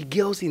best of the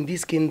girls in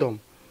this kingdom.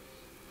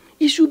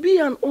 It should be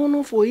an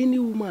honor for any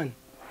woman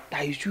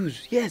that you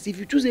choose. Yes, if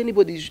you choose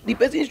anybody, the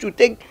person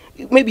should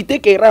maybe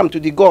take a ram to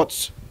the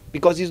gods,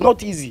 because it's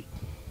not easy.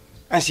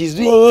 And she's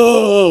doing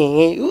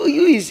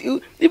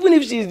even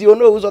if she's the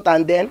owner who's not,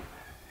 and then.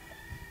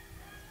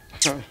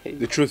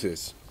 The truth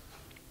is,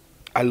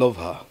 I love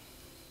her.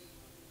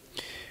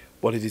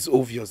 But it is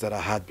obvious that her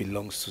heart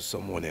belongs to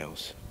someone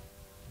else.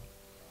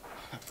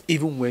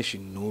 Even when she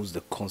knows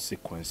the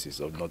consequences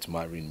of not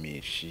marrying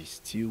me, she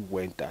still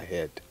went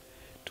ahead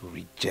to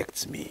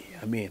reject me.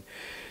 I mean,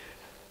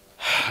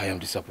 I am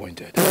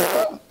disappointed.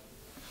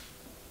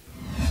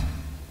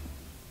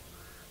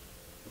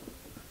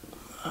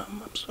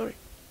 I'm sorry.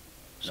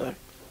 Sorry.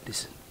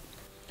 Listen,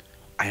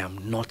 I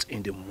am not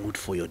in the mood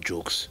for your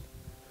jokes.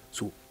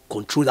 So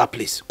control that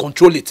place.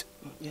 Control it.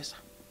 Yes, sir.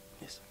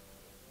 Yes,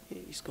 sir.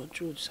 It's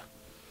controlled, sir.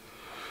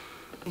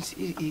 I'm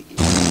sorry.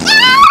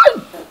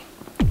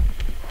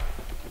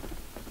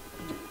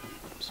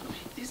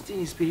 This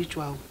thing is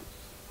spiritual.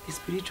 It's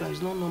spiritual.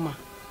 It's not normal.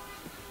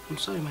 I'm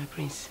sorry, my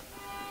prince.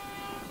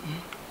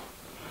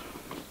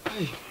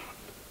 Hey.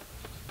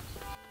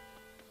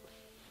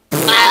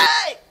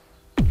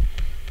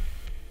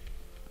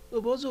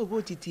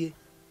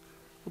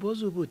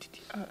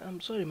 I'm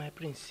sorry, my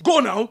prince. Go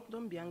now.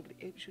 Don't be angry.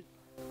 Sorry.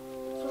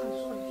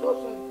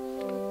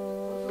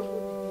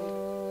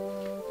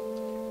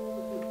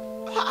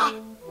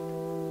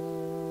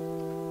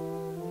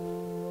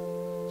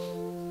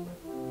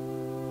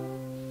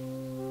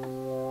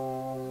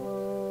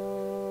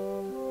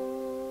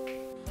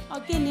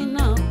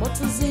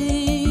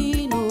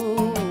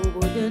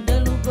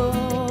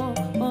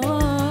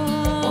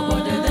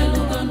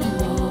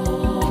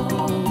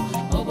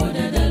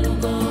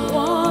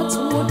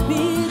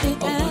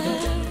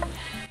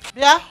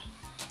 Yeah?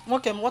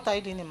 Mokem, what are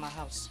you doing in my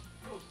house?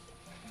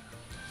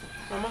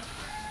 Mama.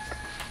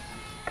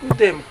 Good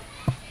day.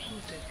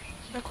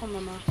 Welcome,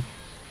 Mama.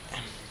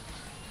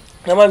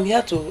 Mama, I'm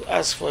here to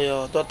ask for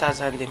your daughter's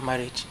hand in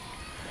marriage.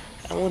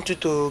 I want you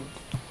to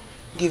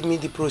give me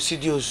the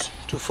procedures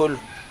to follow.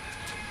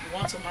 You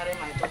want to marry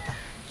my daughter?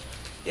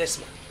 Yes,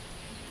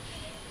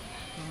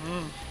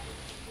 ma'am.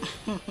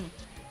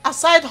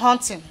 Aside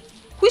hunting,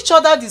 which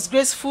other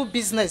disgraceful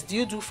business do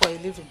you do for a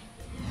living?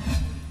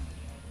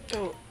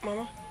 Oh,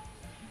 Mama,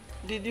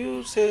 did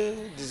you say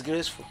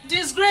disgraceful?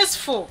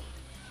 Disgraceful.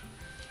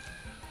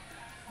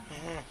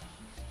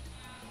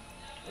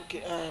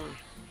 Okay,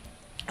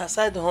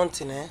 aside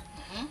hunting,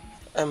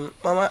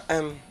 Mama,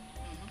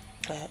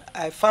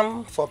 I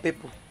farm for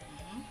people.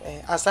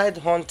 Aside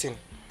hunting,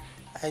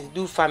 I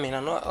do farming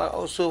and I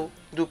also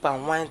do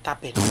palm wine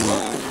tapping.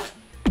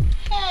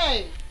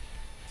 Hey!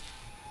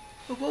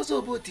 Can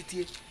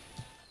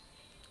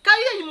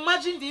you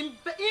imagine the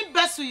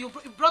imbecile you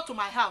brought to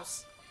my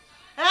house?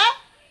 Eh?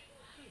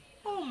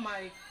 Oh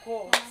my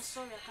God! I'm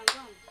sorry, I can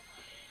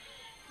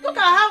go. Look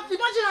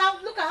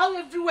at how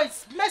everywhere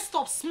is messed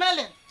up,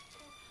 smelling.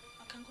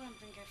 I can go and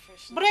bring it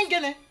fresh. Bring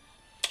it.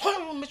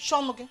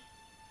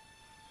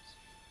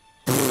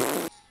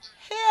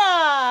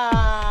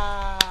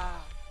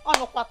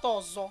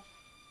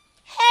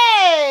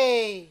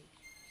 Hey!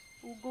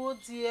 Ugo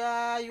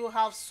dear, you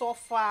have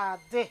suffered.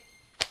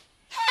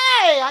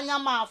 Hey!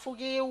 Anyama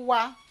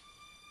Fugiwa.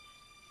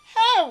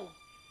 Hey!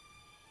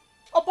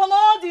 Upon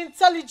all the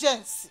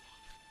intelligence,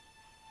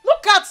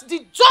 look at the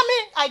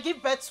dummy I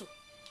give birth to.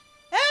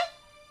 Eh?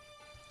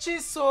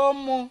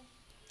 Chisomo.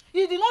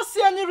 You did not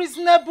see any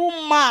reasonable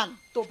man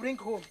to bring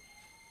home.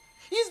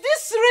 Is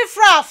this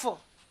riffraff?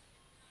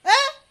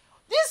 Eh?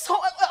 This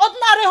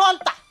ordinary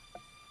hunter?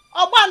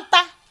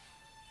 Obanta?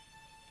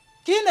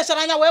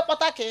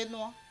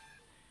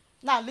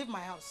 Now leave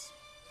my house.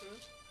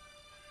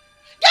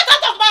 Get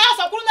out of my house!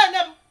 I'm going to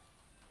name.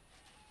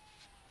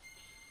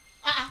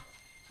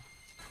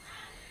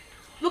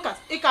 Look at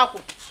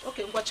Ikaku.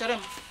 Okay, watch him.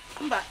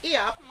 Mama,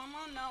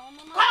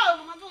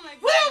 don't like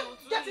this.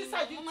 Get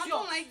inside. Mama,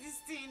 don't like this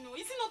thing.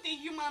 Is he not a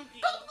human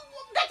being?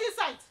 Get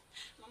inside.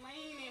 Mama,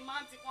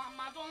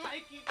 I don't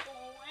like it.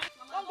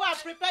 Don't go and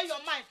prepare your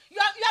mind. You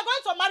are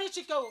going to marry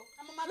Chike.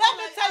 Let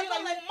me tell you that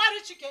you will marry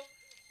Chike.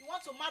 You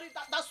want to marry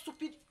that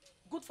stupid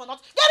good for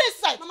nothing. Get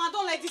inside. Mama, I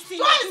don't like this thing.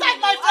 Go inside,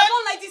 my friend. I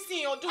don't like this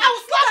thing you're doing. I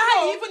will slap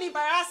you. You even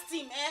embarrassed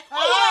him.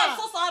 Oh, yeah, I'm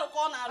so sorry to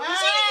call now.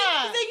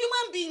 He's a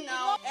human being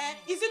now.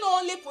 Is he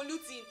not only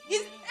polluting?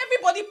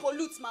 Everybody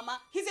pollutes, Mama.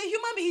 He's a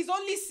human being. He's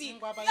only sin.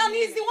 And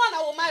he's the one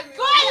I will marry.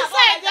 Go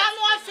inside. They are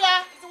not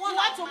fair. He's the one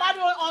I want to marry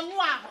on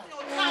one.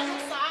 Get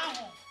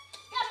inside.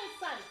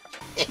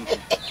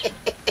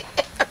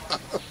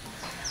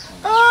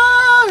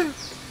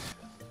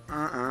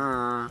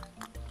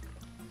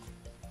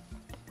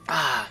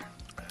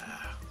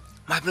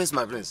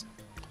 My prince.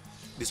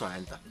 This one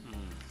enter.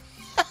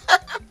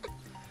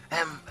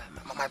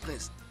 My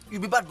prince, you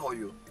be bad boy,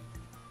 you.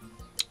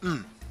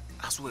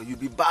 I swear, you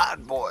be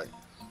bad boy.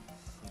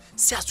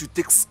 See as you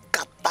take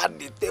scatter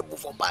the table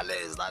for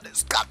palace, and they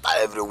scatter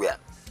everywhere.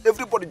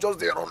 Everybody just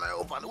they run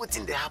over. And what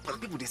thing they happen?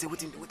 People they say, what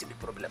thing the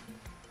problem?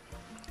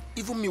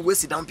 Even me, we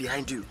sit down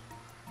behind you.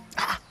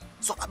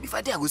 So if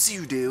I dare, I will see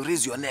you. They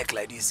raise your neck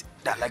like this,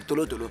 that like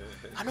tolo tolo.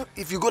 I know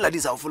if you go like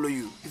this, I'll follow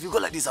you. If you go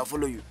like this, I'll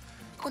follow you.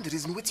 Because the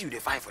reason what you they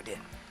fight for there.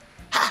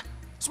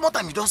 Small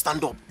time you don't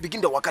stand up, begin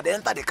the waka, they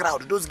enter the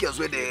crowd. Those girls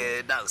where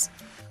they dance.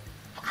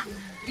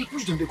 They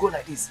push them, they go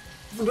like this.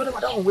 Even though they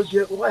don't wait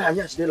here, why are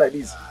they like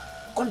this?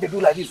 Can't they do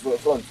like this for your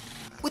front?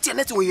 What's your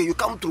next way you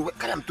come through?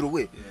 Carry them through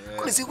away.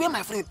 Come they say where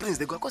my friend Prince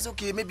they go. Cause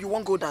okay, maybe you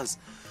won't go dance.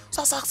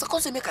 So I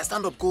can't say make I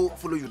stand up, go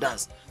follow you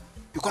dance.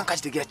 You can't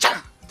catch the girl,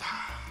 jam.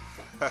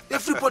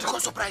 Everybody can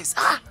surprise.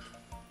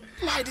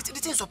 Nah, the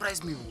thing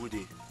surprised me,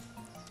 Woody.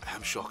 I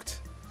am shocked.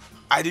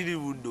 I didn't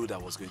even know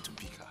that was going to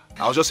pick her.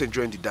 I was just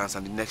enjoying the dance,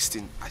 and the next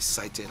thing I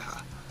sighted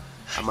her,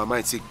 and my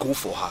mind said, "Go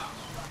for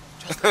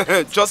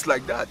her." Just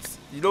like that.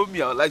 You know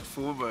me, I like to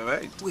fool my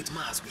mind. Wait,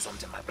 ma, ask you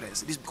something, my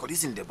prince. This because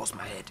this in the boss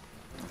my head.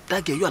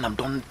 That girl, you and I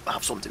don't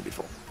have something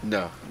before.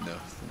 No.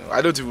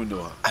 I don't even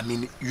know her. I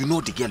mean, you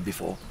know the girl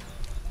before.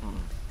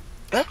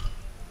 Eh?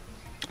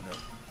 No.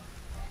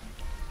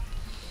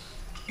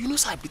 You know,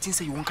 sir, Bitin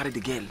say you won't carry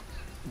the girl.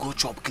 Go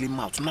chop, clean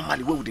mouth.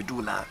 Normally, what would they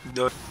do now?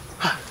 No.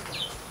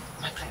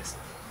 My prince.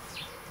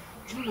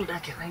 You know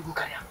that girl, I go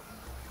carry her.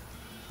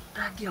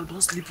 That girl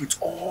don't sleep with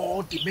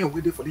all the men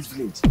waiting for this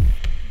village.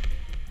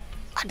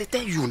 I dey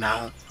tell you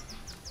now.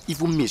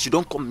 Even me, she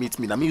don't come meet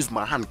me. Now me use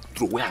my hand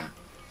throw away.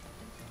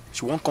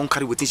 She won't come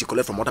carry what she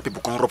collect from other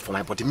people, come rub for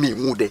my body. Me,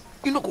 who dey?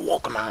 You no go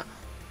walk now.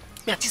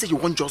 Me, I think say you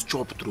won't just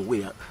chop throw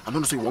away. I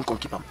don't know so you won't come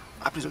keep him.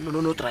 I please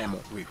no try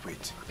more.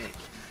 Wait.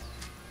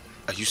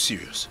 Are you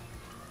serious?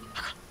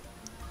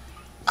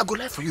 I go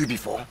lie for you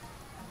before.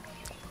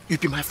 You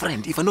be my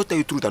friend. If I not tell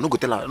you truth, I no go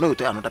tell her. I no go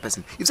tell another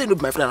person. If you no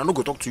be my friend, I no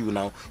go talk to you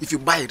now. If you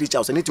buy a rich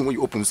house, anything when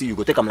you open, see you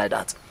go take them like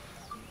that.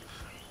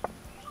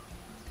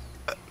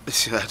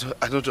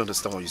 I don't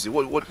understand what you say.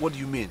 What do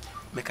you mean?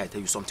 Make I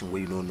tell you something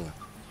where you don't know.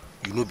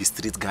 You no be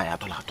street guy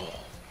at all.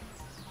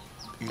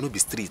 You no be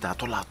street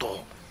at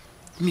all.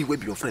 Me will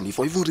be your friend. If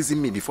you even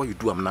reason me before you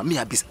do, I'm now me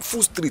I be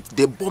full street.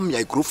 They bomb me,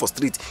 I grow for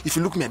street. If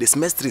you look me, I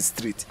smell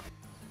street.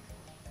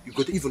 You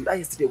go to even that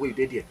yesterday where you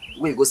did there.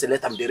 Where you go say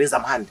let them, they raise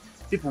them hand.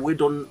 People we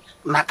don't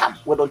knock them,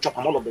 we don't chop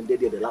them, all of them they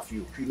laugh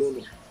you. You know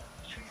me.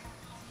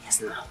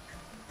 Yes now.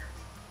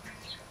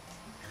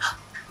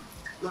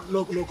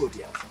 No go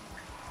there.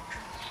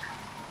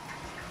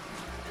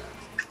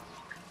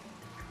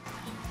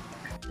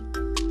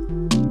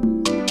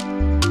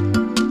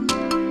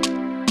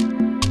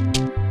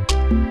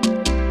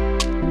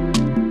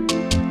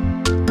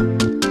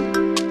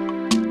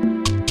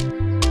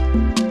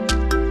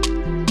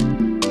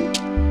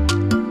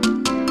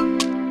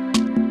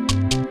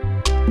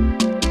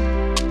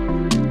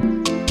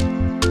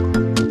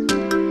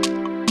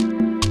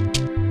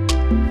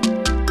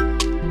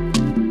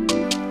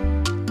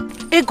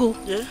 Ego,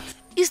 yeah?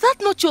 Is that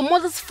not your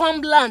mother's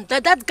farmland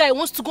that guy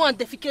wants to go and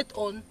defecate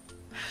on?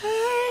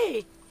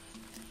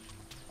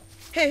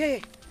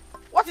 Hey,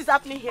 what is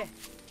happening here?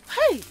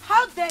 Hey,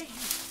 how dare you?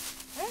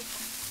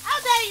 How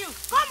dare you?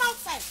 Come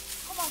outside.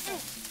 Come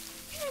outside.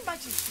 Can you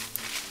imagine?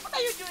 What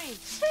are you doing?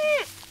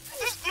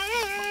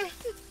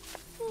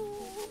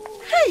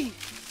 Hey,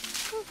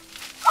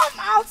 come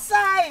outside.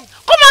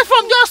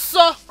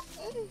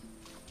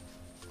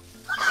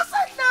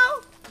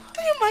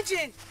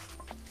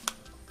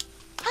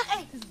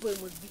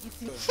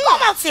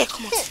 here,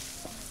 come on.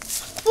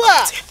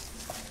 What?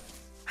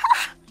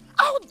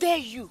 How dare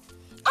you?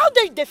 How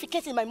dare you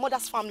defecate in my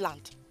mother's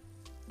farmland?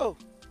 Oh,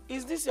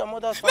 is this your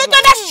mother's May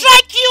farmland? God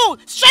strike you!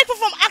 Strike you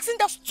from asking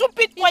that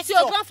stupid question. It's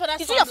your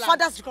grandfather's Is it your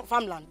father's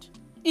farmland?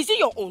 Is it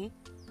your own?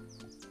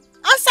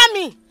 Answer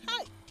me!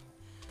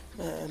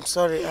 I'm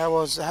sorry, I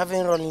was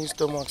having running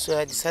stomach, so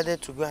I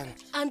decided to go and...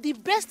 And the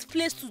best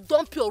place to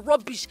dump your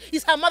rubbish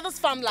is her mother's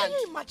farmland.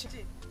 Can you imagine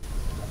it?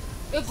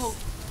 Ego,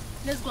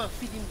 let's go and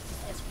feed him with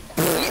his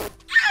espresso.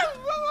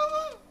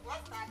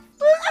 What's that?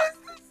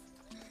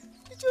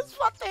 You just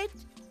farted.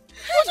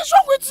 What is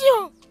wrong with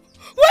you?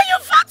 Why are you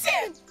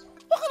farting?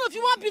 What kind of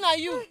human being are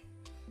you?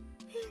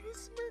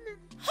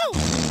 How?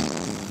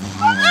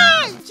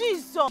 Hey,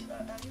 Jesus!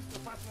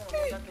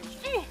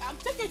 I'm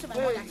taking you to my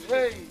mother.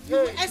 Hey, You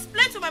will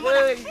explain to my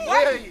mother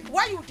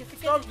why you defecated.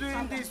 Stop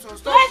doing this, so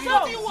stop Why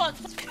doing what?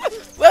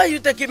 Where are you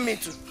taking me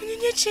to? Where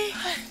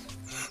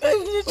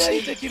are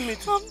you taking me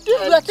to? I'm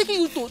dead. We are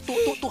taking you to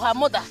her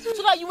mother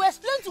so that you will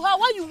explain to her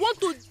why you want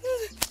to.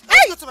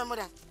 Hey, go to my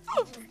mother.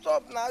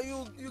 Stop now,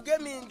 you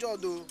get me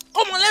injured though.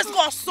 Come on, let's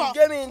go, son. You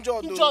get me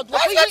injured though. Injured what?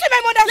 Let's go to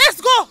my mother.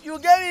 Let's go. You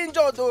get me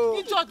injured though.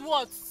 Injured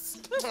what?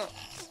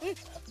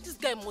 This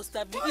guy must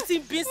have been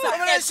eating beans and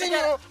eggs.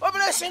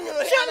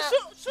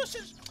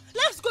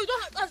 Let's go. You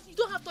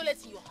don't have toilet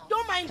in your house.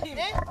 Don't mind him.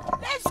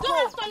 Let's go. You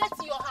don't have toilet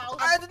in your house.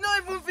 I did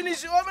not even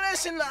finish your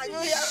operation now.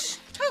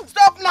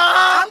 Stop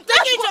now. I'm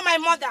taking you to my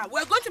mother.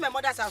 We're going to my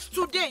mother's house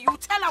today. You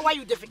tell her why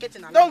you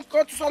defecating her. Don't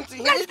go to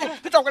something. Let's go.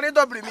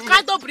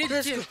 Can't don't breathe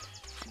the thing.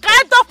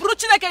 Can't don't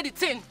approach the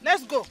thing.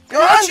 Let's go.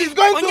 Your hand is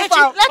going too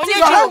far.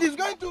 Your hand is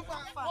going too far.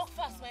 Walk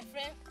fast, my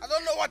friend. I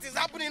don't know what is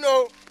happening.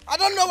 Oh, I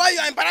don't know why you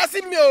are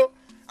embarrassing me. Oh,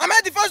 am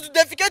I the first to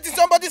defecate in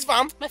somebody's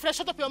farm? My friend,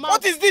 shut up your mouth.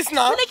 What is this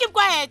now? Can you keep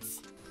quiet?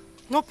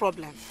 No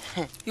problem.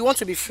 You want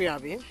to be free,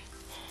 Abi?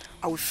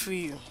 I will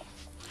free you.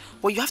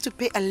 But you have to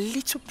pay a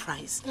little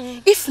price.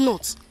 If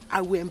not,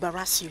 I will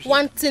embarrass you.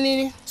 One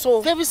thing, so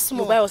very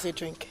small. You buy us a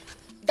drink.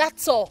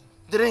 That's all.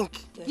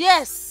 Drink?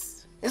 Yes.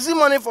 Is it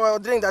money for a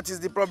drink that is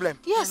the problem?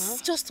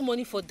 Yes, just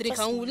money for drink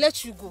and we'll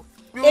let you go.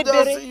 You would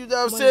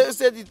have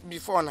said it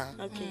before now.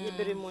 Okay,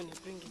 Ebere money,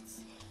 bring it.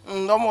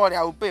 Don't worry,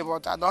 I will pay,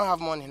 but I don't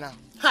have money now.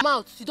 Come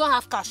out. You don't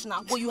have cash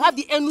now, but you have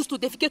the enus to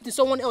defecate in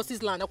someone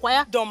else's land.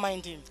 Acquire? Don't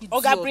mind him.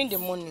 Oga, bring the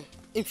money.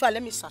 In fact,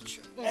 let me search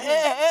you.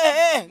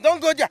 Hey,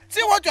 don't go there.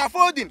 See what you are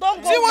folding. See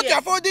what you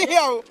are folding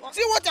here.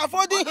 See what you are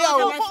folding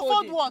here.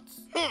 Fold what?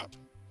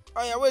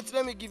 Oh yeah, wait,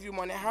 let me give you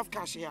money. I have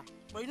cash here.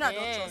 But you know I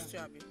don't trust you,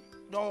 Abi.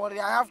 Don't worry,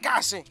 I have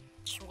cash. I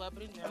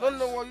don't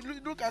know what.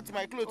 Look at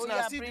my clothes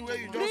now. See the way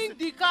you just. Bring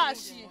the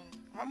cash.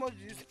 How much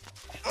do you say?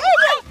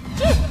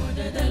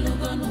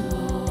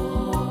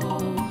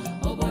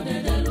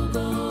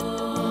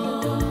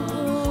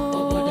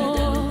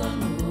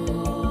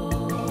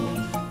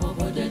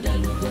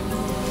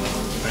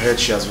 I heard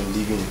she has been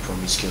living a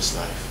promiscuous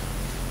life.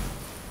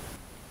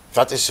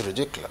 That is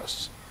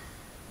ridiculous.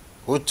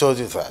 Who told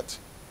you that?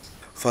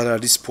 Father,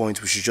 at this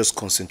point, we should just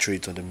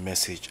concentrate on the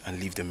message and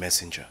leave the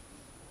messenger.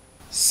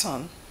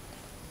 Son,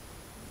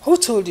 who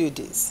told you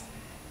this?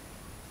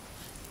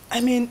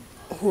 I mean,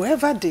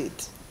 whoever did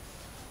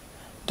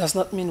does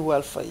not mean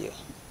well for you.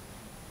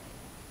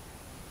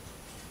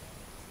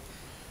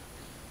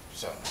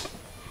 So,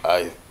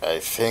 I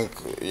think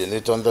you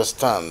need to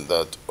understand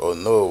that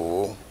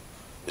OKOKNWO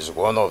is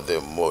one of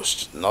the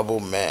most noble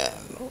men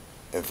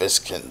in this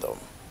kingdom.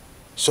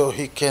 So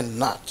he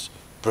cannot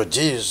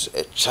produce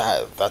a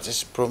child that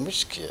is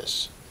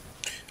promiscuous.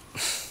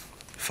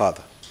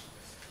 Father,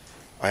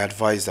 I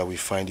advise that we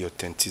find the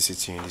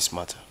authenticity in this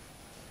matter,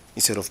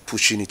 instead of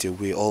pushing it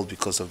away all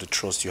because of the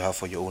trust you have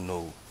for your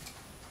OKOKNWO.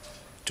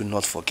 Do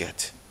not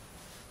forget,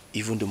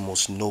 even the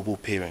most noble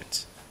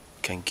parent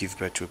can give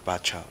birth to a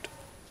bad child.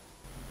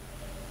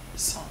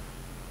 Son,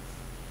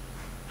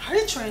 are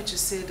you trying to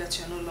say that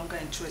you're no longer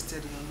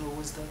interested in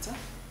OKOKNWO's daughter?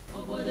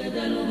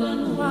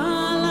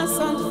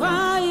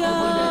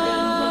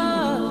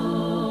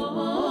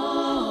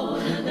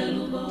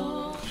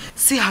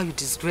 See how you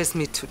disgrace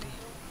me today.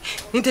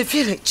 In the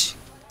village.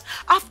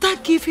 After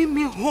giving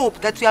me hope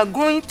that you are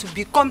going to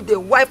become the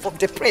wife of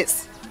the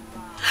prince.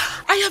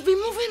 I have been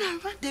moving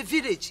around the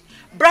village,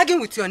 bragging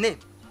with your name.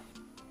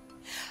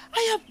 I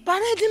am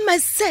parading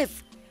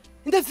myself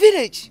in the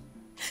village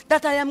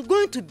that I am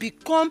going to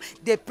become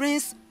the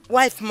prince's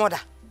wife mother.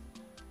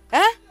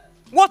 Eh?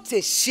 What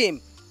a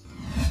shame.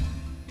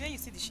 Where you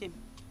see the shame?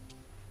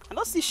 I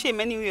don't see shame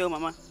anywhere,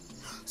 Mama.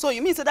 So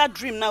you mean say that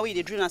dream now where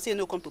you dream and say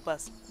no come to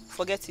pass?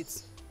 Forget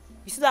it.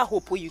 You see that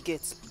hope where you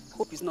get?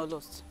 Hope is not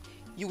lost.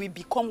 You will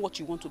become what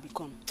you want to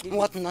become.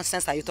 What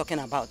nonsense are you talking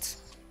about?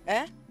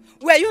 Eh?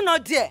 Were you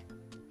not there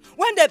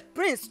when the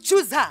prince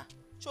chose her?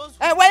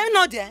 Were you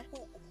not there?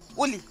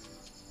 Oli.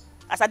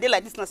 As I did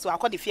like this now, so I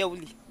call the fear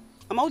Oli.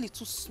 Mama, Oli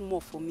too small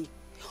for me.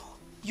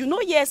 You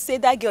know, yes, say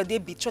that girl they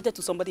betrothed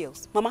to somebody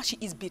else. Mama, she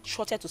is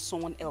betrothed to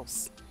someone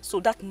else. So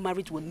that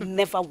marriage will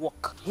never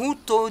work. Who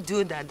told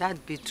you that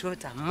that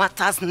betrothal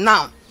matters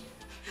now?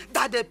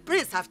 That the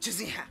prince have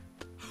chosen her.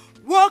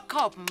 Wake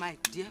up, my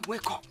dear.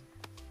 Wake up.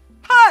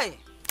 Hi!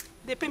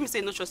 They pay me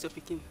say no trust your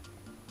pikin.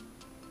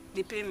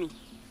 They pay me.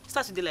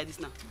 Start to do like this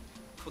now.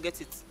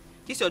 Forget it.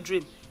 This your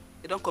dream.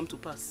 It don't come to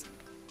pass.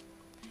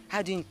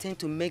 How do you intend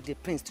to make the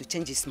prince to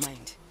change his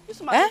mind? You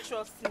don't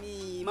trust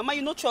me. Mama,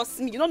 you don't trust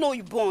me. You don't know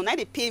you born. Now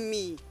they pay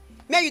me.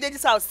 Me and you did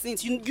this house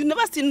since. You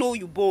never still know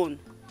you born.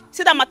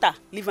 See that matter?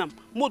 Leave him.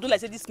 More do like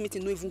say this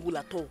meeting no even good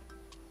at all.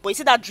 But you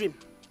see that dream?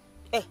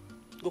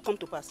 Go come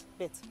to pass.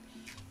 Bet.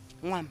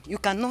 Mom, you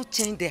cannot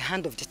change the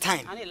hand of the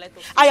time.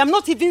 I am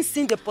not even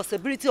seeing the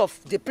possibility of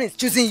the prince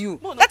choosing you.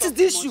 No, that is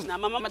the issue. Now,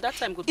 Mama, that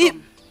time go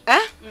turn.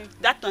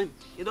 That time,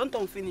 you don't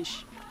turn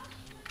finish.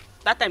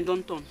 That time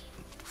don't turn.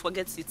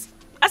 Forget it.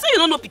 I say you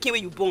don't know pikin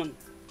where you born.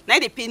 Now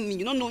they pay me.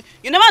 You don't know.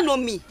 You never know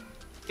me.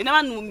 You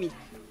never know me.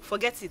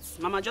 Forget it,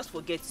 Mama. Just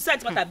forget. You said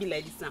it's matter be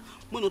like this now.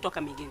 We no talk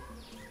am again.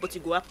 But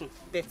it go happen.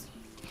 Bet.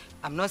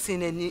 I'm not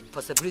seeing any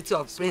possibility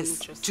of prince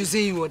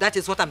choosing you. That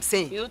is what I'm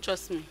saying. You don't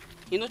trust me.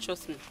 You don't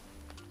trust me.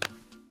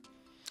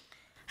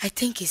 I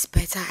think it's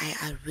better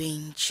I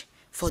arrange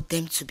for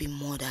them to be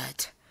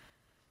murdered.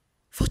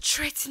 For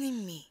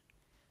threatening me.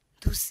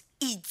 Those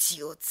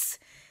idiots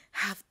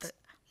have the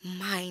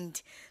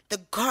mind, the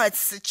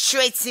guards to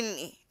threaten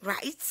me,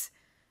 right?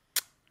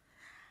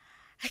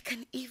 I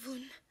can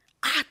even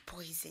add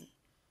poison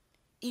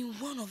in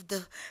one of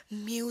the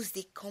meals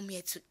they come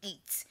here to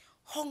eat.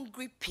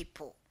 Hungry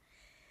people.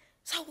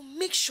 So I will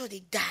make sure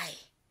they die.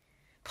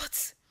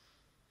 But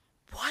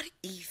what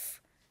if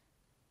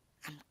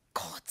I'm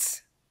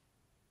caught?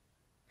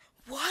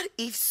 What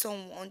if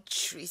someone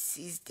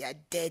traces their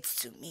death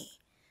to me?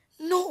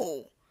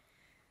 No.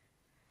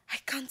 I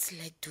can't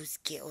let those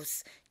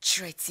girls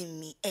threaten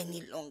me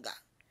any longer.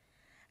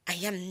 I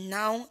am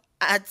now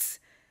at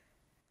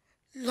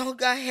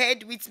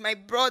loggerhead with my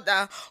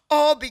brother,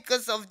 all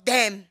because of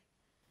them.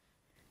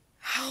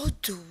 How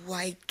do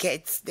I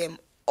get them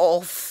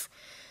off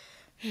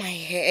my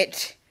head?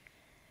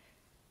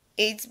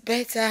 It's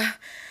better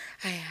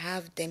I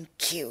have them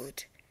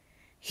killed.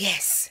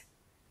 Yes.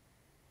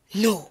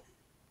 No.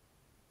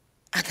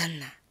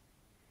 Adanna,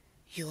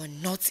 you are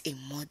not a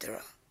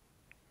murderer.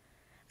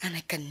 And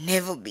I can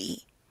never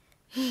be.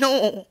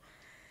 No.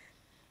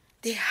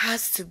 There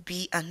has to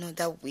be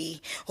another way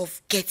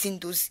of getting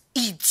those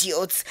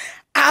idiots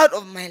out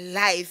of my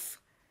life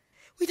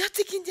without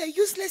taking their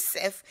useless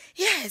self.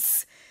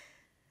 Yes.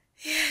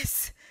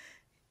 Yes.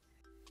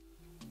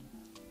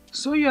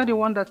 So you are the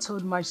one that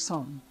told my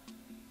son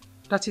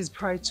that his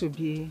bride to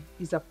be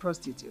is a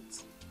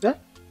prostitute? Eh?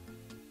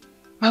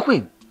 My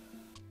queen?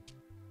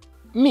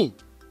 Me?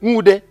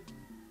 Mude?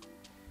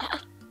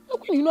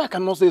 Queen, you know I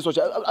cannot say such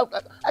a...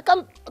 I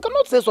cannot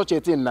say such a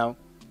thing now.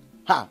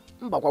 Ha!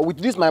 With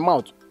this my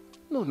mouth.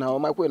 No, now,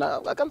 my queen,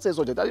 I can't say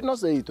such a thing. I did not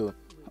say it.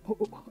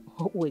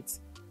 Wait.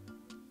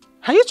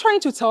 Are you trying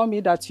to tell me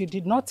that you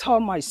did not tell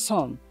my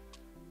son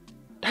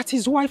that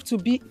his wife to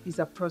be is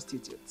a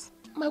prostitute?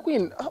 My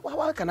queen,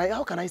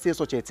 how can I say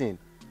such a thing?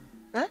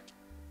 Eh?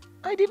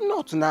 I did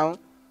not now.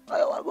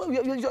 I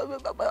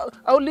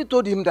only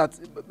told him that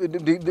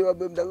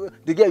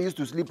the girl used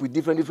to sleep with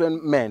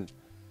different men.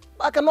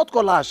 I cannot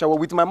call her a shower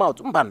with my mouth.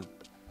 Mban,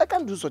 I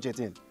can't do such a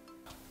thing.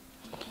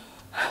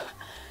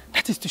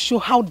 That is to show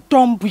how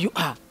dumb you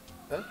are.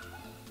 Eh?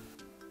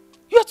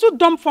 You are too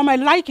dumb for my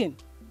liking.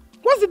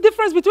 What's the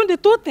difference between the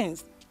two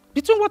things?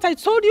 Between what I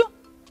told you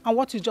and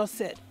what you just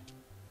said?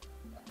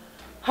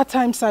 At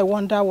times I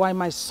wonder why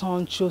my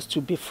son chose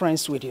to be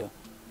friends with you.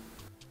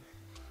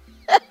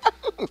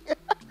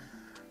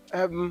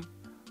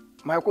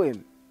 My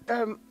queen,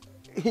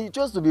 he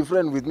chose to be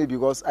friends with me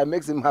because I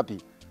make him happy.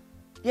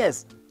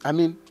 Yes, I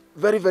mean,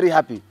 very, very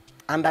happy.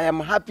 And I am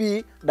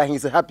happy that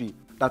he's happy.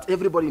 That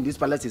everybody in this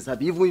palace is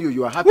happy. Even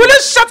you are happy. Will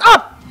you shut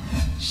up?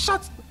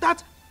 Shut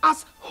that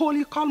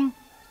holy calm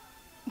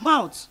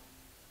mouth.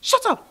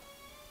 Shut up.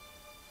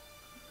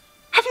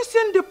 Have you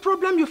seen the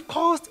problem you've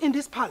caused in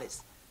this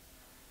palace?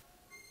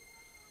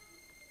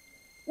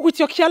 With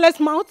your careless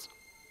mouth,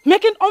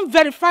 making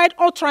unverified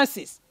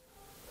utterances.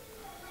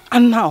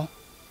 And now,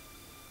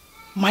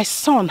 my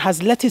son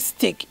has let it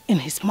stick in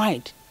his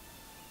mind.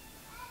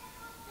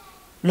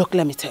 Look,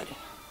 let me tell you.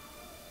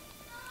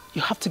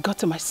 You have to go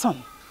to my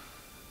son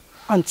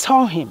and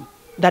tell him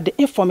that the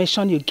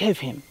information you gave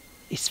him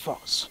is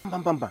false.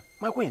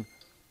 My queen,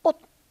 but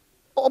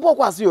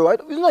it's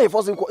not a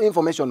false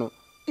information.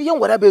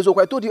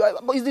 I told you,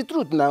 but it's the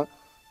truth now.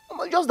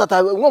 Just that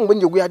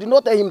I did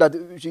not tell him that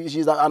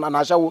she's an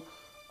ashawo.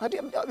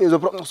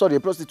 Sorry, a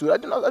prostitute. I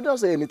did not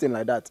say anything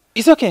like that.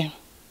 It's okay.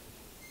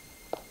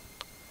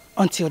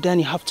 Until then,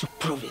 you have to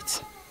prove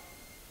it.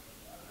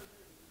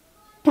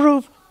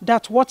 Prove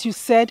that what you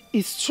said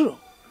is true.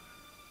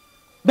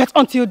 But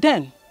until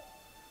then,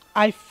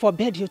 I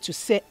forbid you to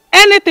say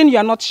anything you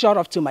are not sure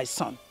of to my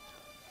son.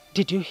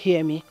 Did you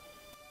hear me?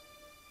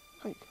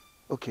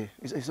 Okay,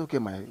 it's okay,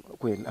 my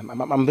queen.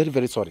 I'm very,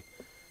 very sorry.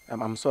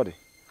 I'm sorry.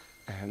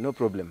 No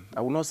problem.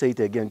 I will not say it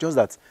again. Just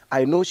that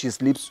I know she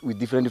sleeps with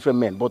different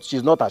men, but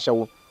she's not a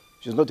shawo.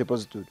 She's not a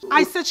prostitute.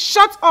 I said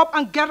shut up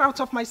and get out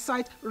of my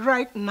sight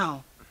right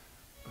now.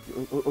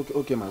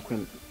 Okay, my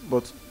queen.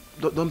 But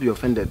don't be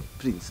offended,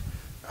 please.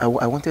 I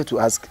wanted to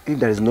ask if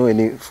there is no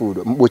any food.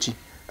 Mbochi,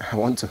 I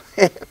want to.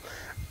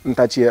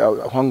 Ntachi,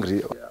 I'm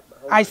hungry.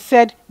 I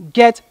said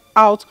get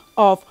out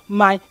of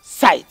my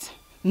sight.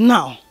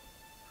 Now.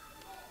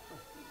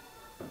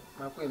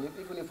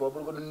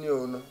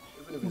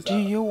 Do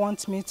you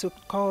want me to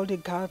call the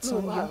guards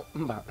on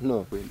you?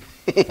 No,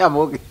 I'm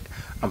okay.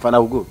 I'm fine, I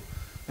will go.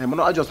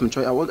 I just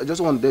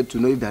wanted to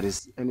know if there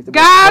is anything.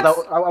 Guards!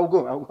 I'll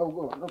go. I'll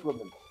go. No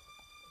problem.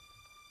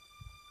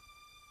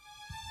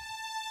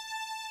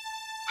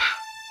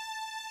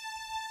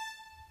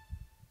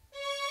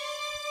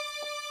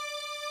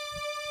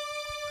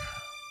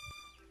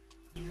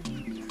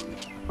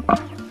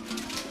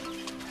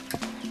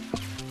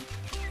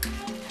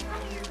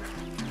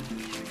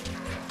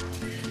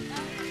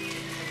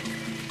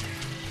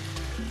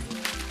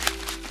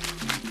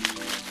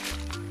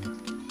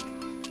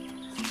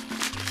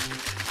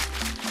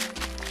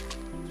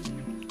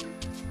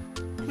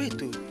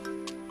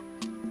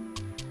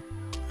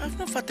 I've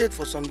not farted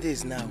for some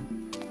days now.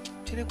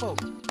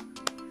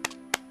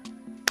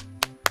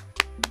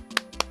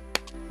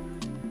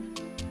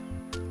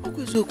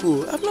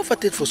 Okosoko, I've not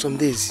farted for some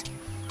days.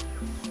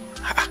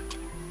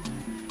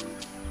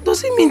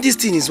 Does it mean this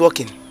thing is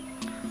working?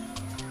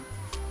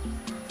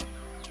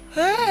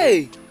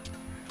 Hey!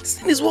 This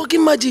thing is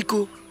working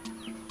magical.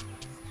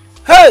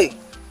 Hey!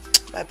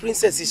 My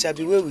princess, it shall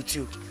be well with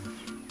you.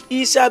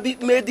 It shall be,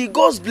 may the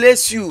gods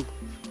bless you.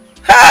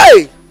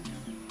 Hey!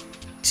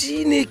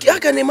 Chineke, how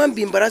can a man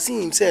be embarrassing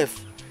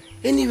himself?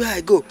 Anywhere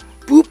I go,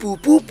 poo poo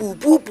poo poo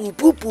poo poo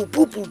poo poo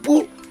poo poo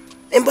poo.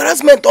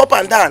 Embarrassment up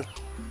and down.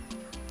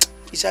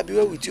 It shall be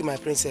well with you, my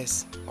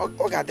princess.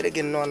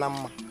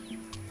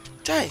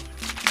 Chai.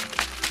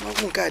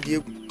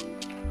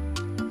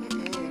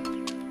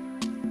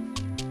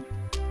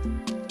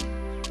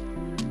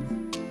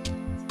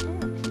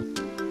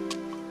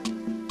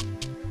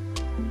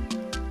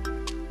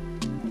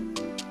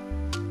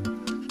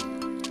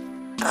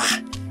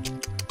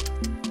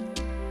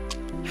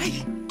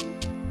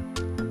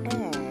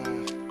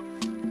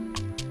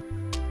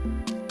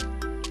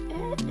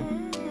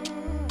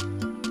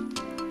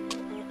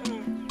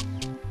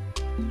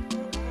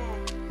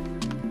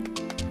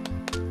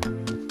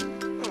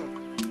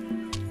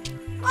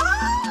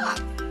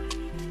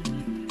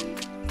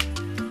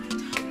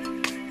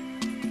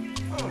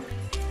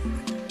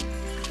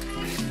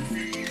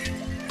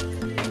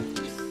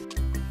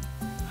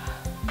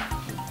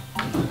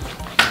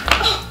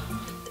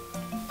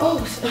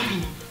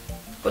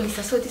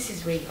 So this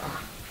is where you are.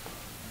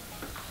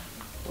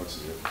 What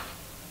is it?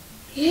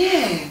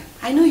 Yeah,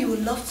 I know you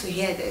would love to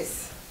hear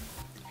this.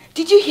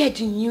 Did you hear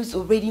the news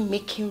already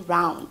making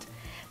round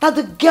that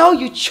the girl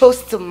you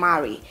chose to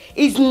marry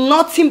is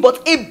nothing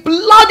but a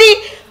bloody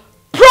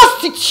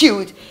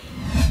prostitute?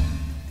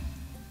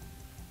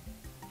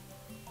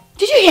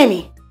 Did you hear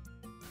me?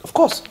 Of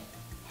course.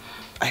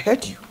 I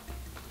heard you.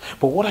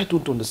 But what I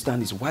don't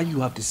understand is why you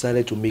have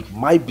decided to make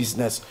my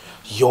business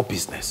your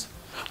business.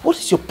 What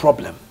is your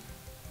problem?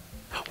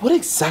 What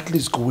exactly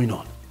is going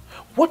on?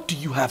 What do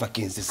you have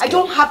against this girl? I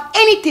don't have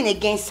anything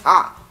against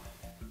her.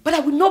 But I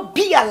will not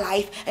be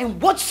alive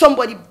and watch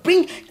somebody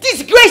bring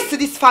disgrace to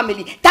this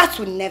family. That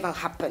will never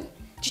happen.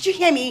 Did you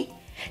hear me?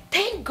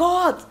 Thank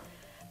God.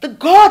 The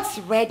gods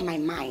read my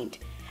mind.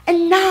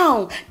 And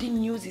now the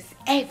news is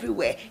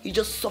everywhere. You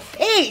just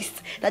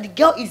surfaced that the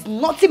girl is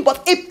nothing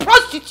but a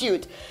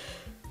prostitute.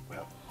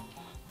 Well,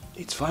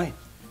 it's fine.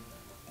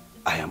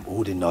 I am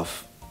old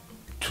enough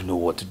to know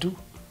what to do,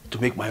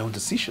 to make my own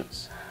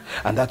decisions.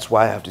 And that's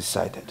why I've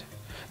decided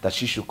that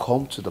she should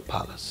come to the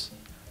palace,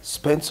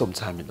 spend some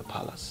time in the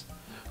palace.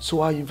 So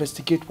I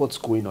investigate what's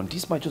going on.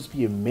 This might just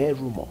be a mere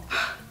rumor.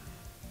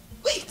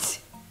 Wait.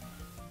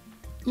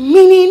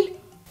 Meaning,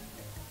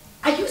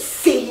 are you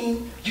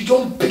saying you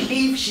don't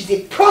believe she's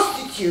a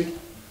prostitute?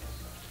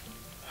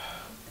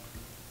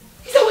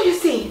 Is that what you're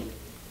saying?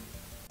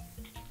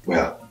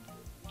 Well,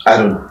 I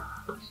don't know.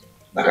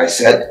 Like I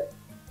said,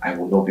 I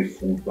will not be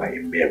fooled by a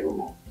mere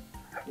rumor.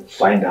 I will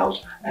find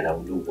out and I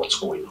will know what's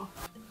going on.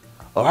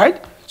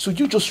 Alright? So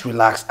you just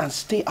relax and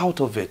stay out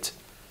of it.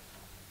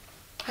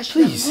 I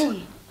should have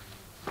known.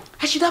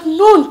 I should have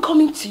known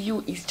coming to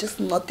you is just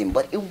nothing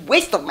but a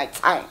waste of my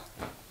time.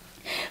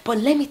 But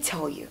let me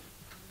tell you,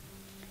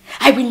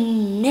 I will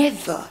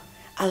never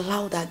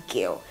allow that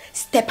girl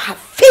step her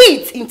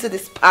feet into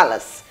this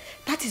palace.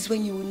 That is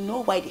when you will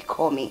know why they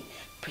call me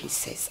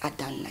Princess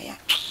Adanaya.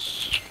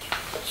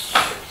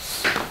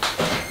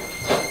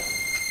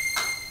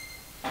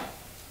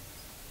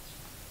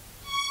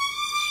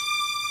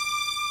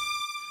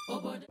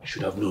 I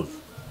should have known.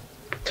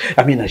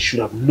 I should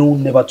have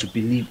known never to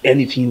believe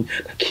anything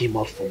that came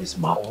out from his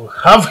mouth. I will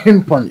have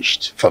him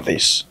punished for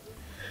this.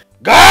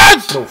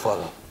 Guards! No,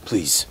 Father.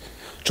 Please,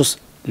 just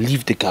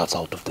leave the guards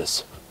out of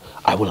this.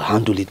 I will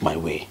handle it my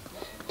way.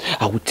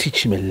 I will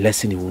teach him a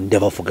lesson he will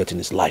never forget in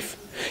his life.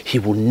 He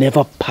will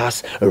never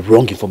pass a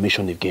wrong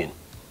information again.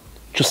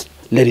 Just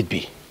let it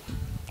be.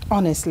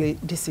 Honestly,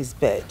 this is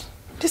bad.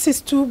 This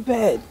is too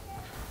bad.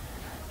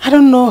 I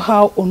don't know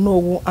how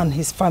Okonkwo and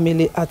his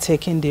family are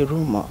taking the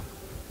rumor.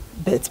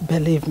 But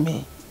believe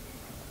me,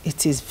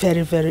 it is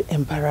very, very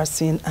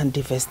embarrassing and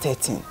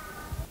devastating.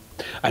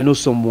 I know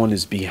someone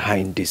is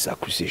behind this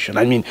accusation.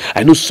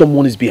 I know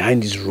someone is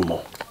behind this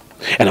rumor.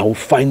 And I will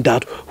find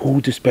out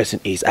who this person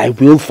is. I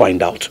will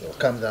find out. Oh,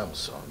 calm down,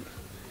 son.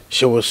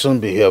 She will soon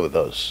be here with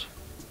us.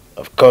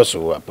 Of course,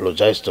 we will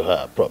apologize to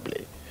her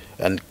properly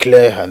and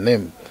clear her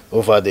name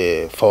over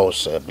the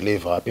false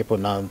belief our people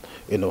now,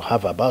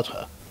 have about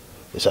her.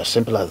 It's as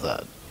simple as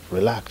that.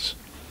 Relax,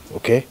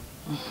 okay?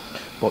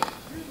 But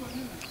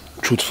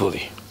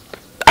truthfully,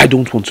 I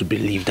don't want to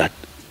believe that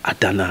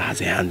Adana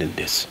has a hand in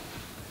this.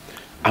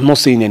 I'm not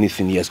saying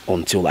anything yet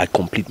until I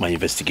complete my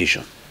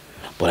investigation.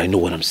 But I know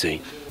what I'm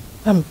saying.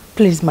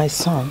 Please, my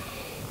son,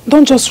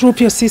 don't just rope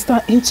your sister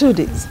into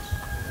this.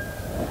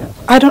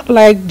 I don't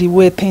like the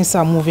way things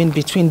are moving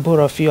between both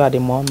of you at the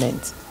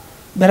moment.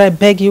 But I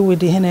beg you with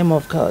the name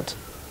of God,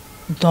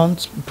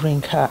 don't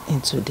bring her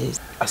into this.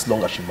 As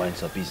long as she minds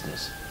her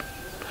business.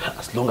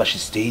 As long as she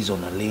stays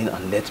on her lane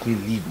and lets me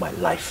live my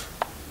life.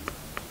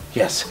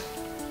 Yes.